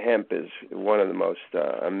hemp is one of the most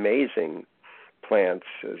amazing plants.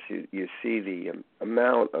 As you see the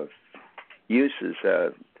amount of uses.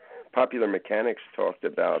 Popular Mechanics talked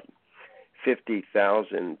about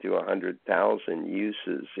 50,000 to 100,000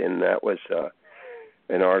 uses, and that was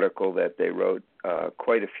an article that they wrote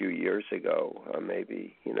quite a few years ago,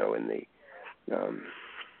 maybe, in the, I'm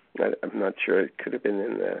not sure, it could have been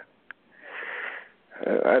in the,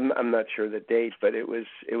 I'm not sure the date, but it was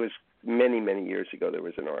many, many years ago. There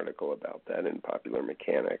was an article about that in Popular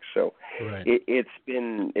Mechanics. So right. it's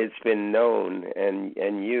been known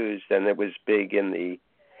and used, and it was big in the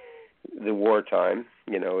wartime.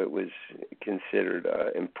 It was considered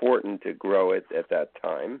important to grow it at that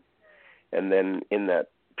time. And then in that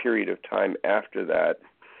period of time after that,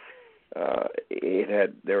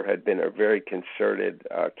 there had been a very concerted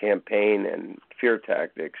campaign and fear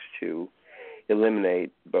tactics to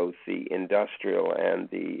eliminate both the industrial and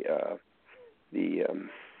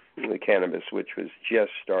the cannabis, which was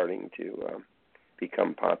just starting to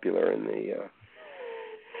become popular in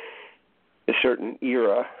a certain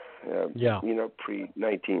era.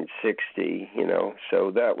 Pre-1960,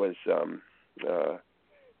 so that was,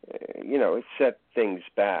 it set things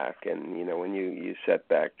back, and, when you set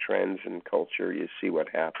back trends and culture, you see what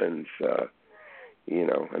happens, look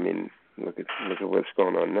at what's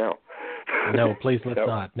going on now. No, please let's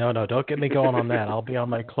not. No, don't get me going on that. I'll be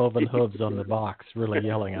on my cloven hooves on the box, really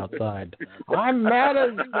yelling outside. I'm mad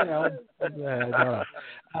as, no.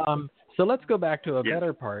 So let's go back to a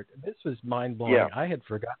better part. This was mind-blowing. Yeah. I had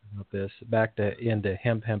forgotten about this, into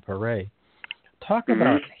Hemp Hooray. Talk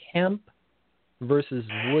about hemp versus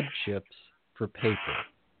wood chips for paper.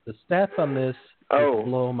 The stats on this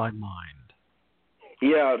blow my mind.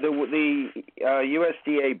 Yeah, the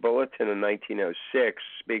USDA bulletin in 1906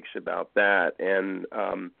 speaks about that, and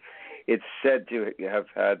it's said to have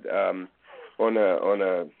had, on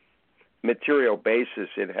a material basis,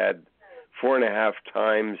 it had 4.5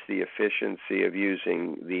 times the efficiency of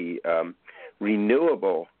using the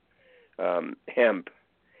renewable hemp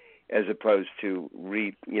as opposed to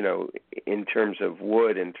in terms of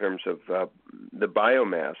wood, in terms of the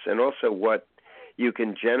biomass, and also what you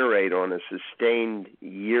can generate on a sustained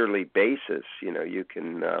yearly basis. You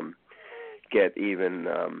can get even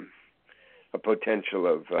a potential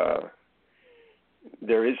of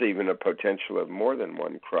there is even a potential of more than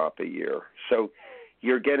one crop a year. So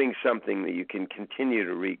you're getting something that you can continue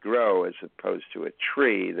to regrow as opposed to a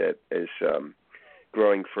tree that is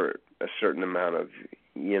growing for a certain amount of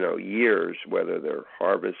years, whether they're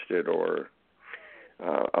harvested or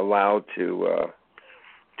allowed to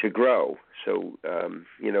grow. So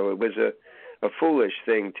it was a foolish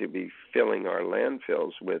thing to be filling our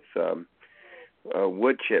landfills with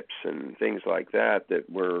wood chips and things like that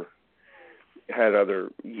had other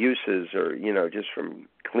uses, or just from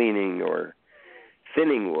cleaning or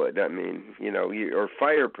thinning wood. Or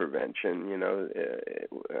fire prevention,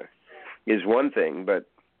 is one thing, but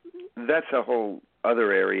that's a whole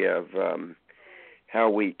other area of how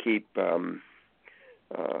we keep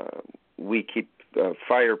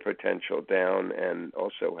fire potential down, and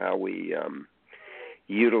also how we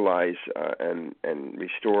utilize and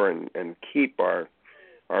restore and keep our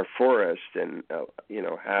forest, and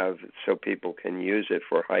have so people can use it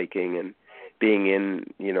for hiking and being in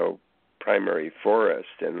primary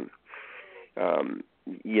forest, and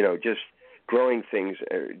just growing things,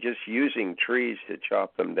 just using trees to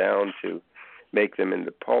chop them down to make them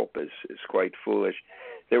into pulp is quite foolish.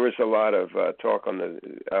 There was a lot of talk on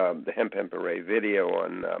the Hemp Hooray video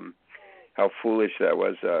on how foolish that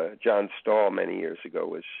was. John Stahl many years ago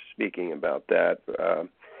was speaking about that.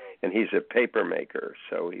 and he's a paper maker,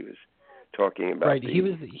 so he was talking about Right. He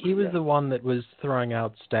was the one that was throwing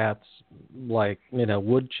out stats like,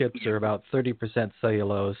 wood chips are about 30%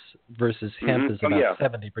 cellulose versus hemp is about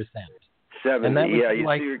 70%. 70. And that was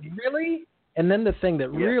Yeah, really? And then the thing that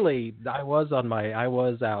really, I was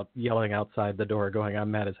out yelling outside the door going,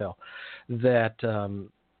 I'm mad as hell, that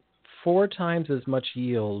 4 times as much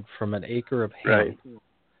yield from an acre of hemp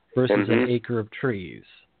versus an acre of trees.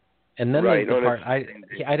 And then the part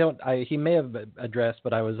he may have addressed,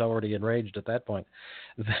 but I was already enraged at that point,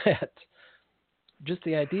 that just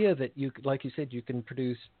the idea that you, like you said, you can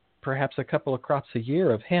produce perhaps a couple of crops a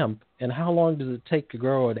year of hemp, and how long does it take to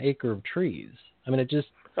grow an acre of trees? I mean, it just...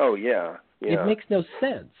 Oh, yeah. It makes no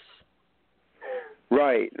sense.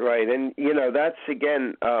 Right. And, that's,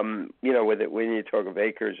 again, with it, when you talk of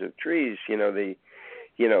acres of trees,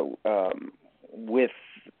 with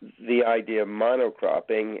the idea of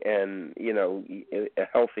monocropping and, a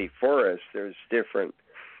healthy forest, there's different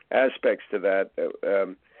aspects to that.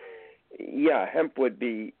 Hemp would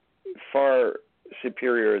be far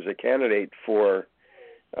superior as a candidate for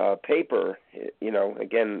paper.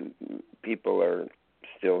 Again, people are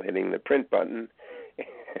still hitting the print button,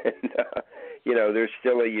 and there's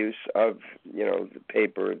still a use of the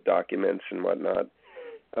paper documents and whatnot.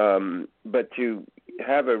 But to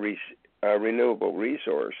have a renewable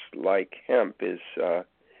resource like hemp is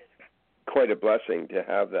quite a blessing to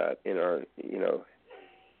have that in our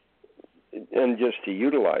and just to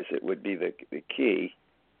utilize it would be the key.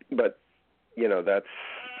 But that's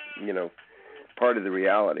part of the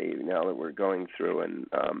reality now that we're going through, and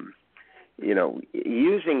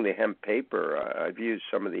using the hemp paper, I've used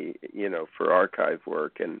some of the, for archive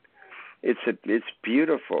work, and it's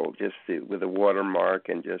beautiful just with the watermark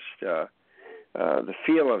and just the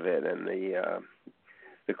feel of it, and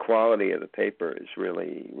the quality of the paper is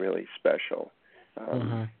really, really special.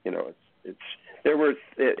 There were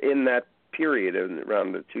in that period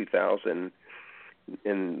around the 2000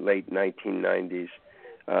 in late 1990s.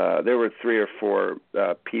 There were 3 or 4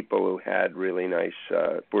 people who had really nice,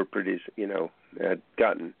 had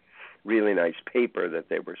gotten really nice paper that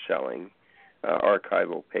they were selling,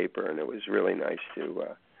 archival paper, and it was really nice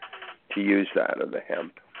to use that of the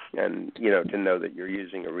hemp, and to know that you're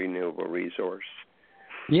using a renewable resource.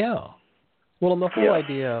 Yeah. Well, and the whole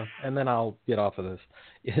idea, and then I'll get off of this,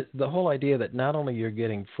 is the whole idea that not only you're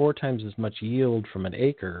getting 4 times as much yield from an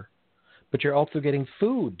acre, but you're also getting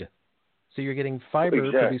food. So you're getting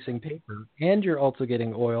fiber producing paper, and you're also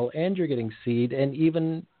getting oil, and you're getting seed, and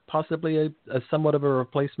even possibly a somewhat of a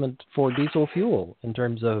replacement for diesel fuel in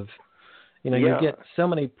terms of, you get so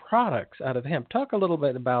many products out of hemp. Talk a little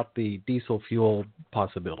bit about the diesel fuel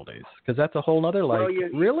possibilities, because that's a whole other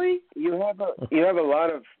really? You have a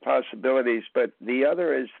lot of possibilities, but the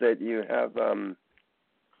other is that you have,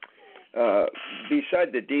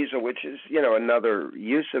 beside the diesel, which is, another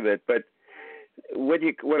use of it, but what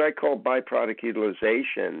I call byproduct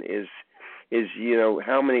utilization is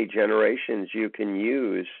how many generations you can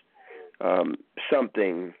use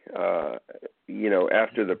something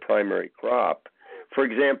after the primary crop. For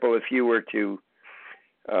example, if you were to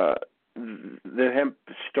the hemp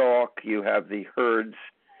stalk, you have the herds,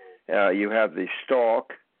 you have the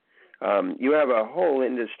stalk, you have a whole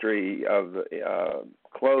industry of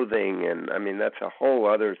clothing, and I mean that's a whole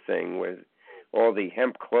other thing with all the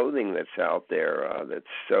hemp clothing that's out there that's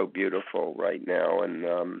so beautiful right now. And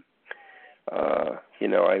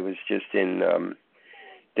I was just in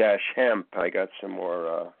Dash Hemp. I got some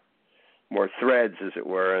more threads, as it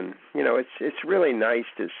were, and it's really nice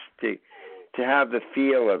to have the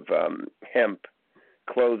feel of hemp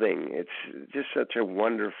clothing. It's just such a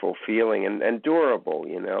wonderful feeling and durable,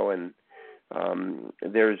 and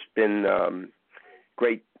there's been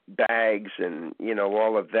great bags and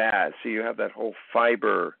all of that. So you have that whole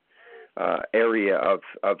fiber area of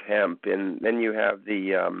hemp, and then you have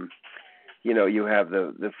the you have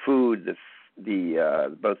the food, the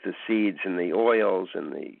both the seeds and the oils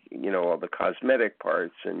and the all the cosmetic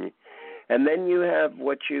parts, and then you have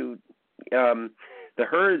what you the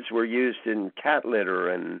herds were used in cat litter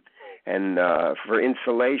and for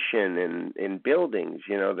insulation in buildings.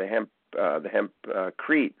 The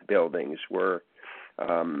hempcrete buildings were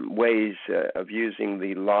ways of using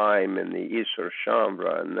the lime and the isor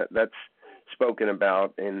chambre, and that's spoken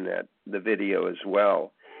about in the video as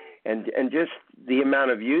well. And just the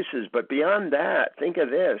amount of uses. But beyond that, think of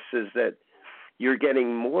this, is that you're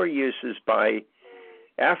getting more uses by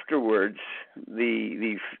afterwards.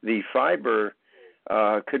 The fiber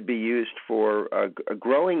could be used for a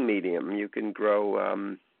growing medium. You can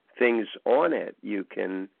grow things on it. You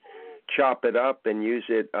can chop it up and use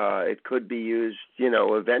it. It could be used,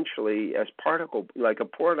 eventually as like a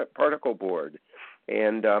particle board,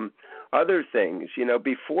 and other things.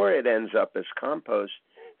 Before it ends up as compost,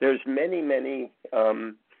 there's many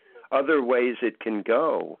other ways it can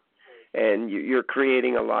go, and you're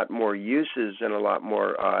creating a lot more uses and a lot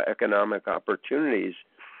more economic opportunities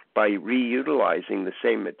by reutilizing the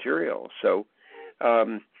same material. So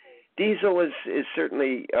diesel is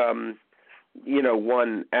certainly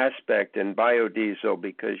one aspect, in biodiesel,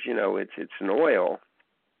 because it's an oil,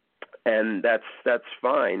 and that's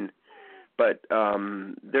fine. But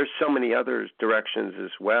there's so many other directions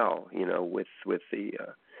as well, with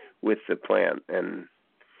the plant. And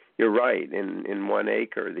you're right. In 1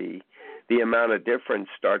 acre, the amount of difference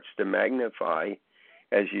starts to magnify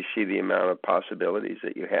as you see the amount of possibilities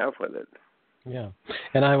that you have with it. Yeah,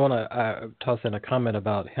 and I want to toss in a comment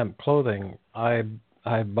about hemp clothing. I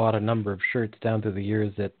bought a number of shirts down through the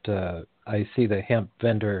years that I see a hemp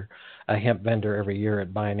vendor every year at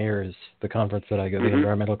Bioneers, the conference that I go, the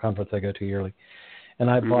environmental conference I go to yearly. And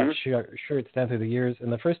I bought shirts down through the years.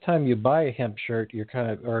 And the first time you buy a hemp shirt, you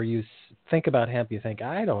think about hemp, you think,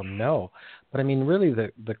 I don't know. But I mean, really,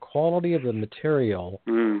 the quality of the material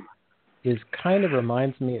is kind of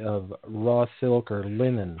reminds me of raw silk or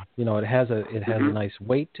linen. It has a nice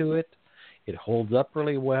weight to it. It holds up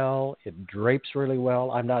really well. It drapes really well.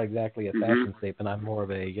 I'm not exactly a fashion statement. I'm more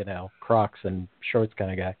of a, Crocs and shorts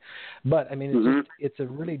kind of guy. But I mean, it's a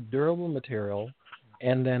really durable material.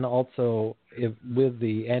 And then also with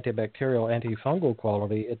the antibacterial, antifungal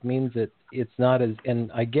quality, it means that it's not as,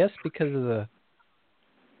 and I guess because of the,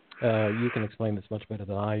 you can explain this much better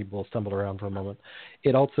than I will stumble around for a moment.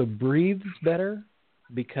 It also breathes better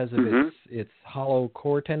because of its hollow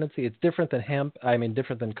core tendency. It's different than hemp.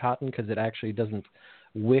 Different than cotton, because it actually doesn't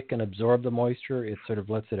wick and absorb the moisture. It sort of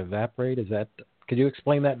lets it evaporate. Could you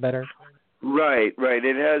explain that better? Right.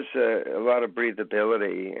 It has a lot of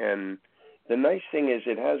breathability, and the nice thing is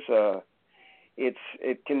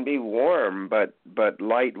it can be warm but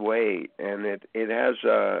lightweight, and it has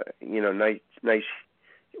a nice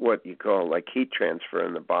what you call like heat transfer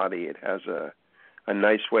in the body. It has a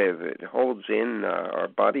nice way of it holds in our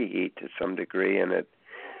body heat to some degree,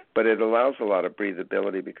 but it allows a lot of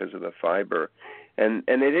breathability because of the fiber, and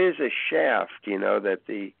it is a shaft, that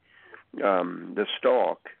the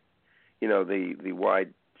stalk, the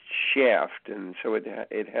wide shaft, and so it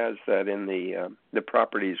has that in the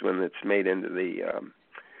properties when it's made into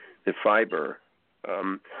the fiber.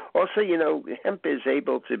 Also, hemp is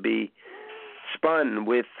able to be spun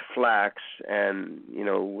with flax and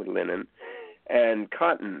with linen and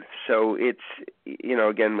cotton. So it's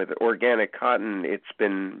again, with organic cotton, it's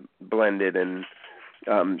been blended and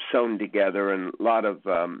sewn together, and a lot of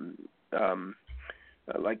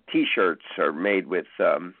like T-shirts are made with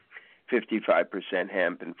 55%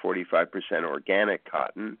 hemp and 45% organic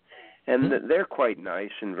cotton, and they're quite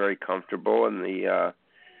nice and very comfortable. And the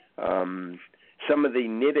some of the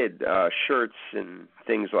knitted shirts and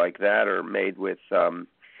things like that are made with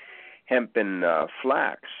hemp and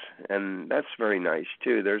flax, and that's very nice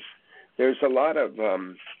too. There's a lot of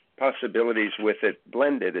possibilities with it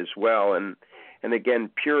blended as well, and again,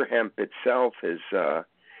 pure hemp itself is a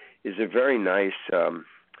very nice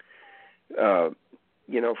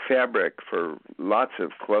fabric for lots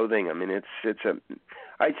of clothing.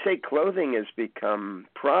 I'd say clothing has become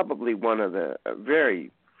probably one of the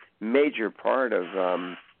very major part of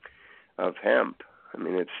hemp.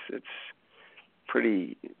 It's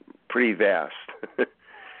pretty vast.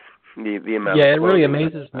 the amount. Yeah, of it really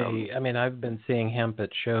amazes me. I've been seeing hemp at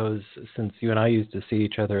shows since you and I used to see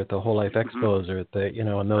each other at the Whole Life Expos or at the in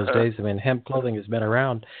those days. Hemp clothing has been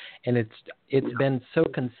around, and it's been so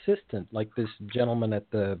consistent. Like this gentleman at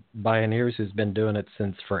the Bioneers who's been doing it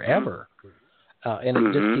since forever. And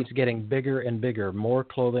it just keeps getting bigger and bigger. More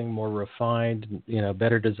clothing, more refined,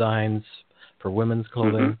 better designs for women's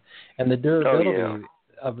clothing. And the durability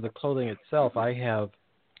of the clothing itself. I have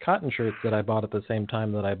cotton shirts that I bought at the same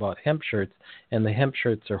time that I bought hemp shirts, and the hemp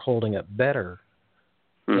shirts are holding up better.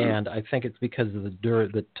 And I think it's because of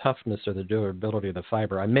the toughness or the durability of the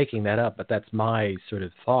fiber. I'm making that up, but that's my sort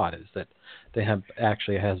of thought, is that the hemp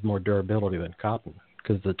actually has more durability than cotton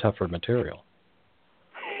because of the tougher material.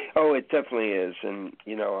 Oh, it definitely is, and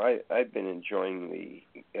I've been enjoying the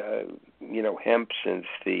hemp since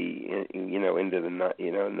the into the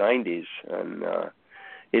 90s, and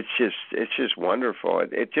it's just wonderful.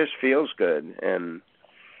 It just feels good, and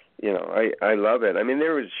I love it.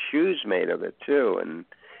 There was shoes made of it too, and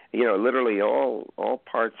literally all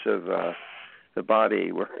parts of the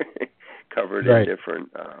body were covered in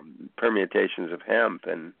different permutations of hemp,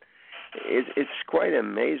 and it's quite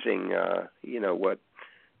amazing,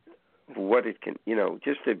 what it can,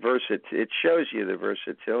 just it shows you the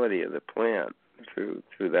versatility of the plant through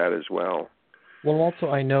that as well. Well, also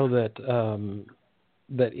I know that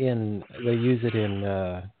they use it in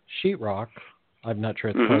sheetrock. I'm not sure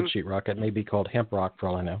it's called sheetrock. It may be called hemp rock for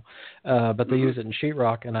all I know. But they use it in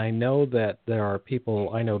sheetrock, and I know that there are people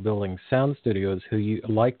I know building sound studios who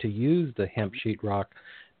like to use the hemp sheetrock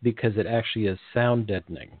because it actually is sound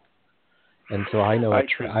deadening. And so I know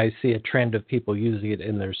I see a trend of people using it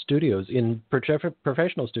in their studios, in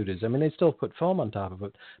professional studios. I mean, they still put foam on top of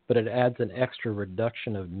it, but it adds an extra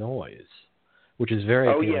reduction of noise, which is very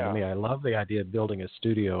appealing to me. I love the idea of building a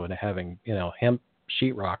studio and having, hemp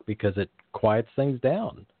sheetrock because it quiets things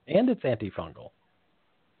down and it's antifungal.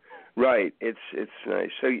 Right. It's nice.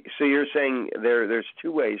 So you're saying there's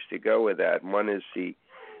two ways to go with that. One is the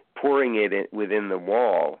pouring it within the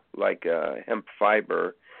wall like hemp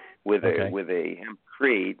fiber with a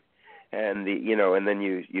hempcrete, and and then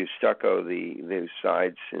you stucco the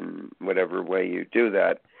sides in whatever way you do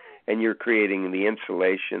that, and you're creating the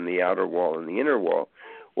insulation, the outer wall and the inner wall.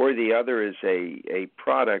 Or the other is a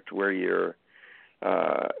product where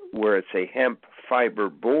it's a hemp fiber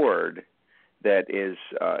board that is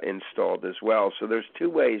installed as well. So there's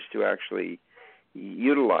two ways to actually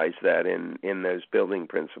utilize that in those building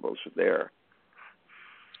principles there.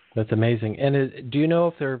 That's amazing. And do you know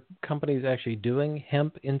if there are companies actually doing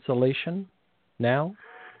hemp insulation now?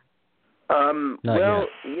 Well,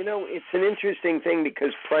 it's an interesting thing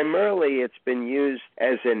because primarily it's been used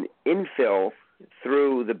as an infill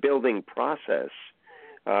through the building process,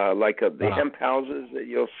 the hemp houses that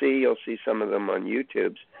you'll see some of them on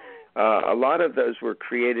YouTube. A lot of those were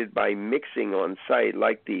created by mixing on site,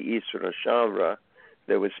 like the Isre Chanvre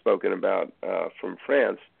that was spoken about from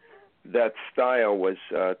France. That style was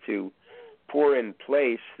to pour in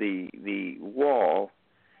place the wall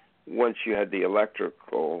once you had the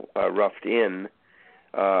electrical roughed in.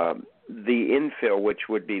 The infill, which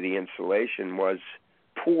would be the insulation, was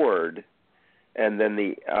poured, and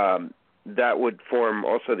then that would form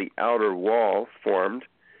also the outer wall formed,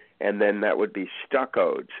 and then that would be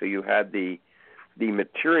stuccoed. So you had the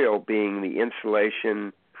material being the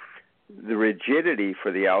insulation, the rigidity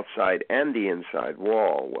for the outside and the inside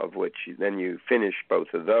wall, of which then you finish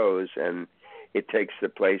both of those, and it takes the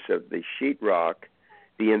place of the sheetrock,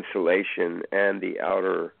 the insulation, and the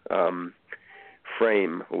outer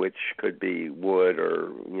frame, which could be wood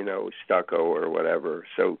or stucco or whatever.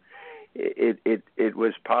 So it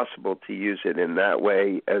was possible to use it in that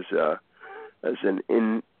way as the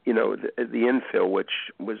infill,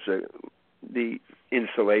 which was the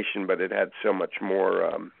insulation, but it had so much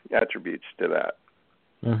more attributes to that.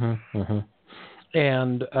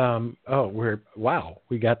 And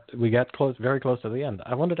we got close, very close to the end.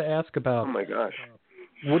 I wanted to ask about. Oh my gosh!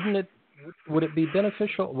 Would it be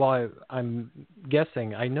beneficial? Well, I'm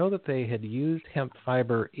guessing. I know that they had used hemp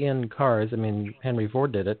fiber in cars. I mean, Henry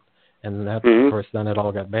Ford did it, and that of course then it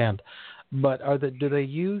all got banned. But do they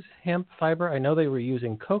use hemp fiber? I know they were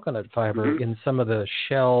using coconut fiber in some of the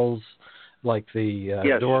shells, like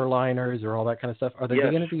the door liners or all that kind of stuff. Are they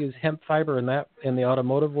beginning to use hemp fiber in the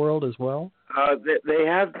automotive world as well? They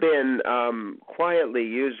have been quietly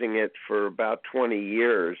using it for about 20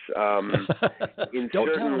 years in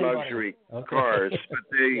certain luxury cars, but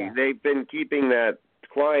they've been keeping that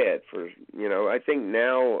quiet for I think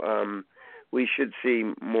now we should see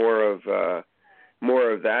more of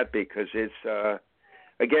that, because it's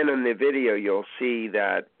again in the video you'll see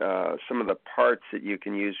that some of the parts that you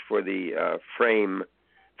can use for the frame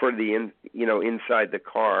for the inside the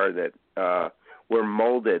car that were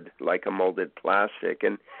molded like a molded plastic,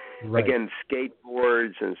 and again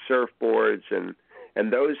skateboards and surfboards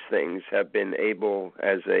and those things have been able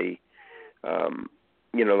as a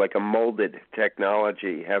like a molded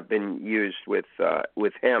technology have been used with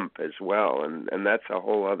hemp as well, and that's a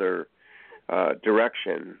whole other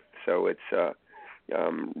direction. So it's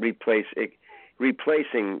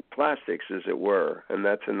replacing plastics, as it were, and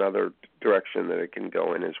that's another direction that it can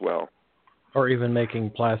go in as well. Or even making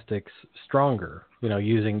plastics stronger,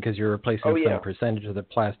 because you're replacing some percentage of the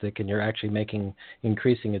plastic, and you're actually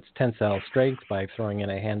increasing its tensile strength by throwing in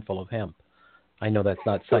a handful of hemp. I know that's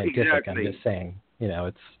not scientific. Exactly. I'm just saying,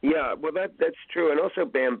 it's. Yeah, well, that's true, and also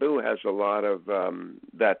bamboo has a lot of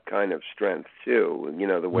that kind of strength too.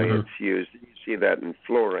 The way it's used, you see that in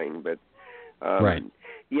flooring, but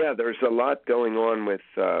yeah, there's a lot going on with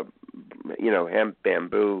hemp,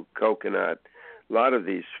 bamboo, coconut. A lot of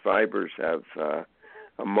these fibers have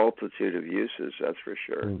a multitude of uses, that's for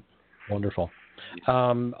sure. Wonderful.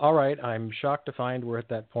 All right. I'm shocked to find we're at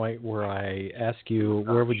that point where I ask you,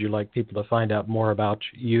 where would you like people to find out more about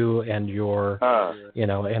you and your,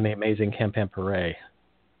 and the amazing Hemp Hooray?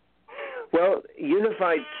 Well,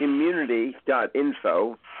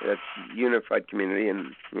 unifiedcommunity.info. That's unified community,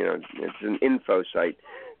 and it's an info site.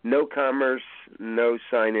 No commerce, no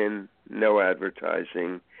sign-in, no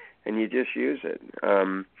advertising, and you just use it.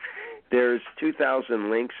 There's 2,000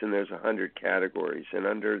 links, and there's 100 categories. And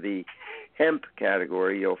under the hemp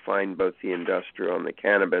category, you'll find both the industrial and the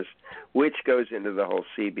cannabis, which goes into the whole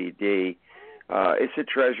CBD. It's a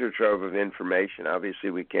treasure trove of information. Obviously,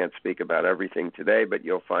 we can't speak about everything today, but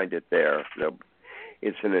you'll find it there.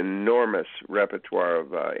 It's an enormous repertoire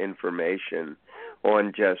of information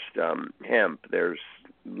on just hemp. There's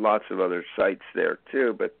lots of other sites there,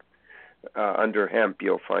 too, but under hemp,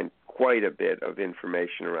 you'll find quite a bit of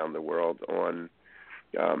information around the world on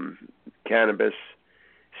cannabis,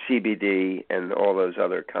 CBD, and all those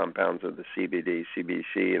other compounds of the CBD,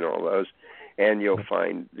 CBC, and all those. And you'll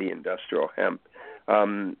find the industrial hemp.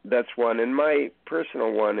 That's one. And my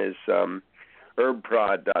personal one is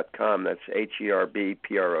herbprod.com. That's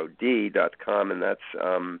HERBPROD.com. And that's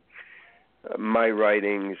my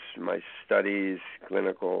writings, my studies,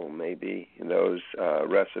 clinical maybe, those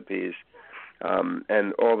recipes,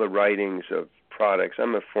 and all the writings of products.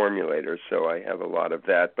 I'm a formulator, so I have a lot of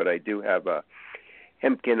that. But I do have a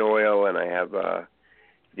hempkin oil, and I have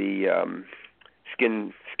the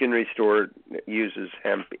Skin Restore uses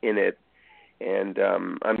hemp in it, and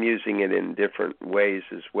I'm using it in different ways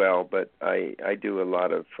as well. But I do a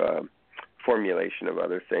lot of formulation of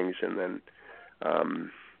other things, and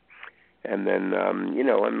then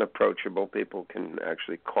I'm approachable. People can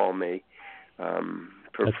actually call me.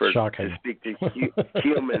 Prefer to speak to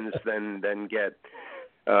humans than get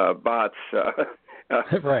bots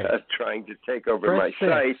trying to take over my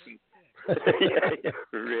site.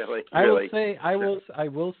 Really. I will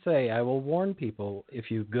warn people,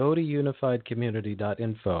 if you go to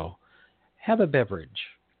unifiedcommunity.info, have a beverage,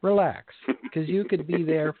 relax, because you could be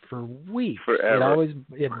there for weeks. Forever.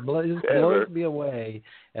 It blows me away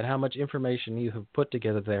at how much information you have put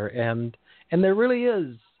together there, and there really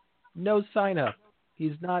is no sign up.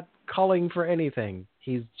 He's not calling for anything.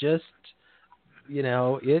 He's just,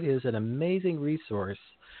 it is an amazing resource.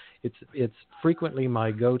 It's frequently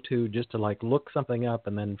my go-to just to look something up,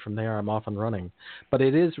 and then from there I'm off and running. But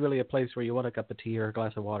it is really a place where you want a cup of tea or a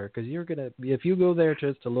glass of water, because if you go there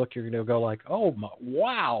just to look, you're gonna go oh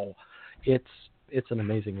wow, it's an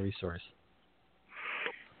amazing resource.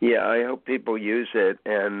 Yeah, I hope people use it,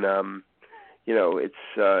 and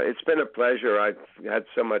it's been a pleasure. I've had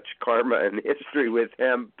so much karma and history with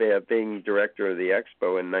hemp, being director of the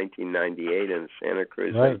expo in 1998 in Santa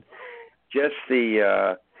Cruz. Right. And just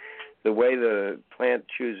the way the plant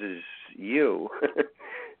chooses you,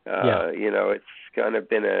 it's kind of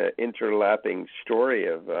been an interlapping story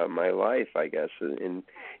of my life, I guess, in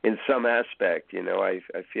some aspect. I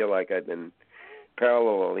feel like I've been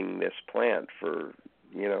paralleling this plant for,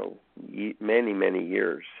 many, many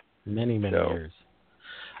years. Many years.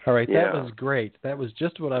 All right, that was great. That was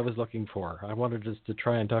just what I was looking for. I wanted just to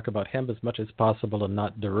try and talk about hemp as much as possible and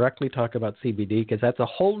not directly talk about CBD, because that's a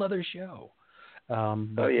whole other show.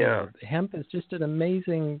 Hemp is just an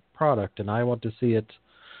amazing product, and I want to see it.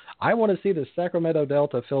 I want to see the Sacramento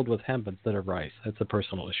Delta filled with hemp instead of rice. That's a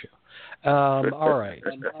personal issue. All right.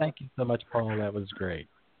 Thank you so much, Paul. That was great.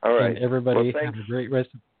 All right. And everybody have a great rest.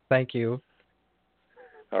 Thank you.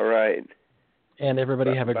 All right. And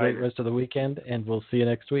everybody have a great rest of the weekend, and we'll see you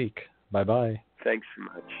next week. Bye-bye. Thanks so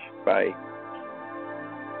much. Bye.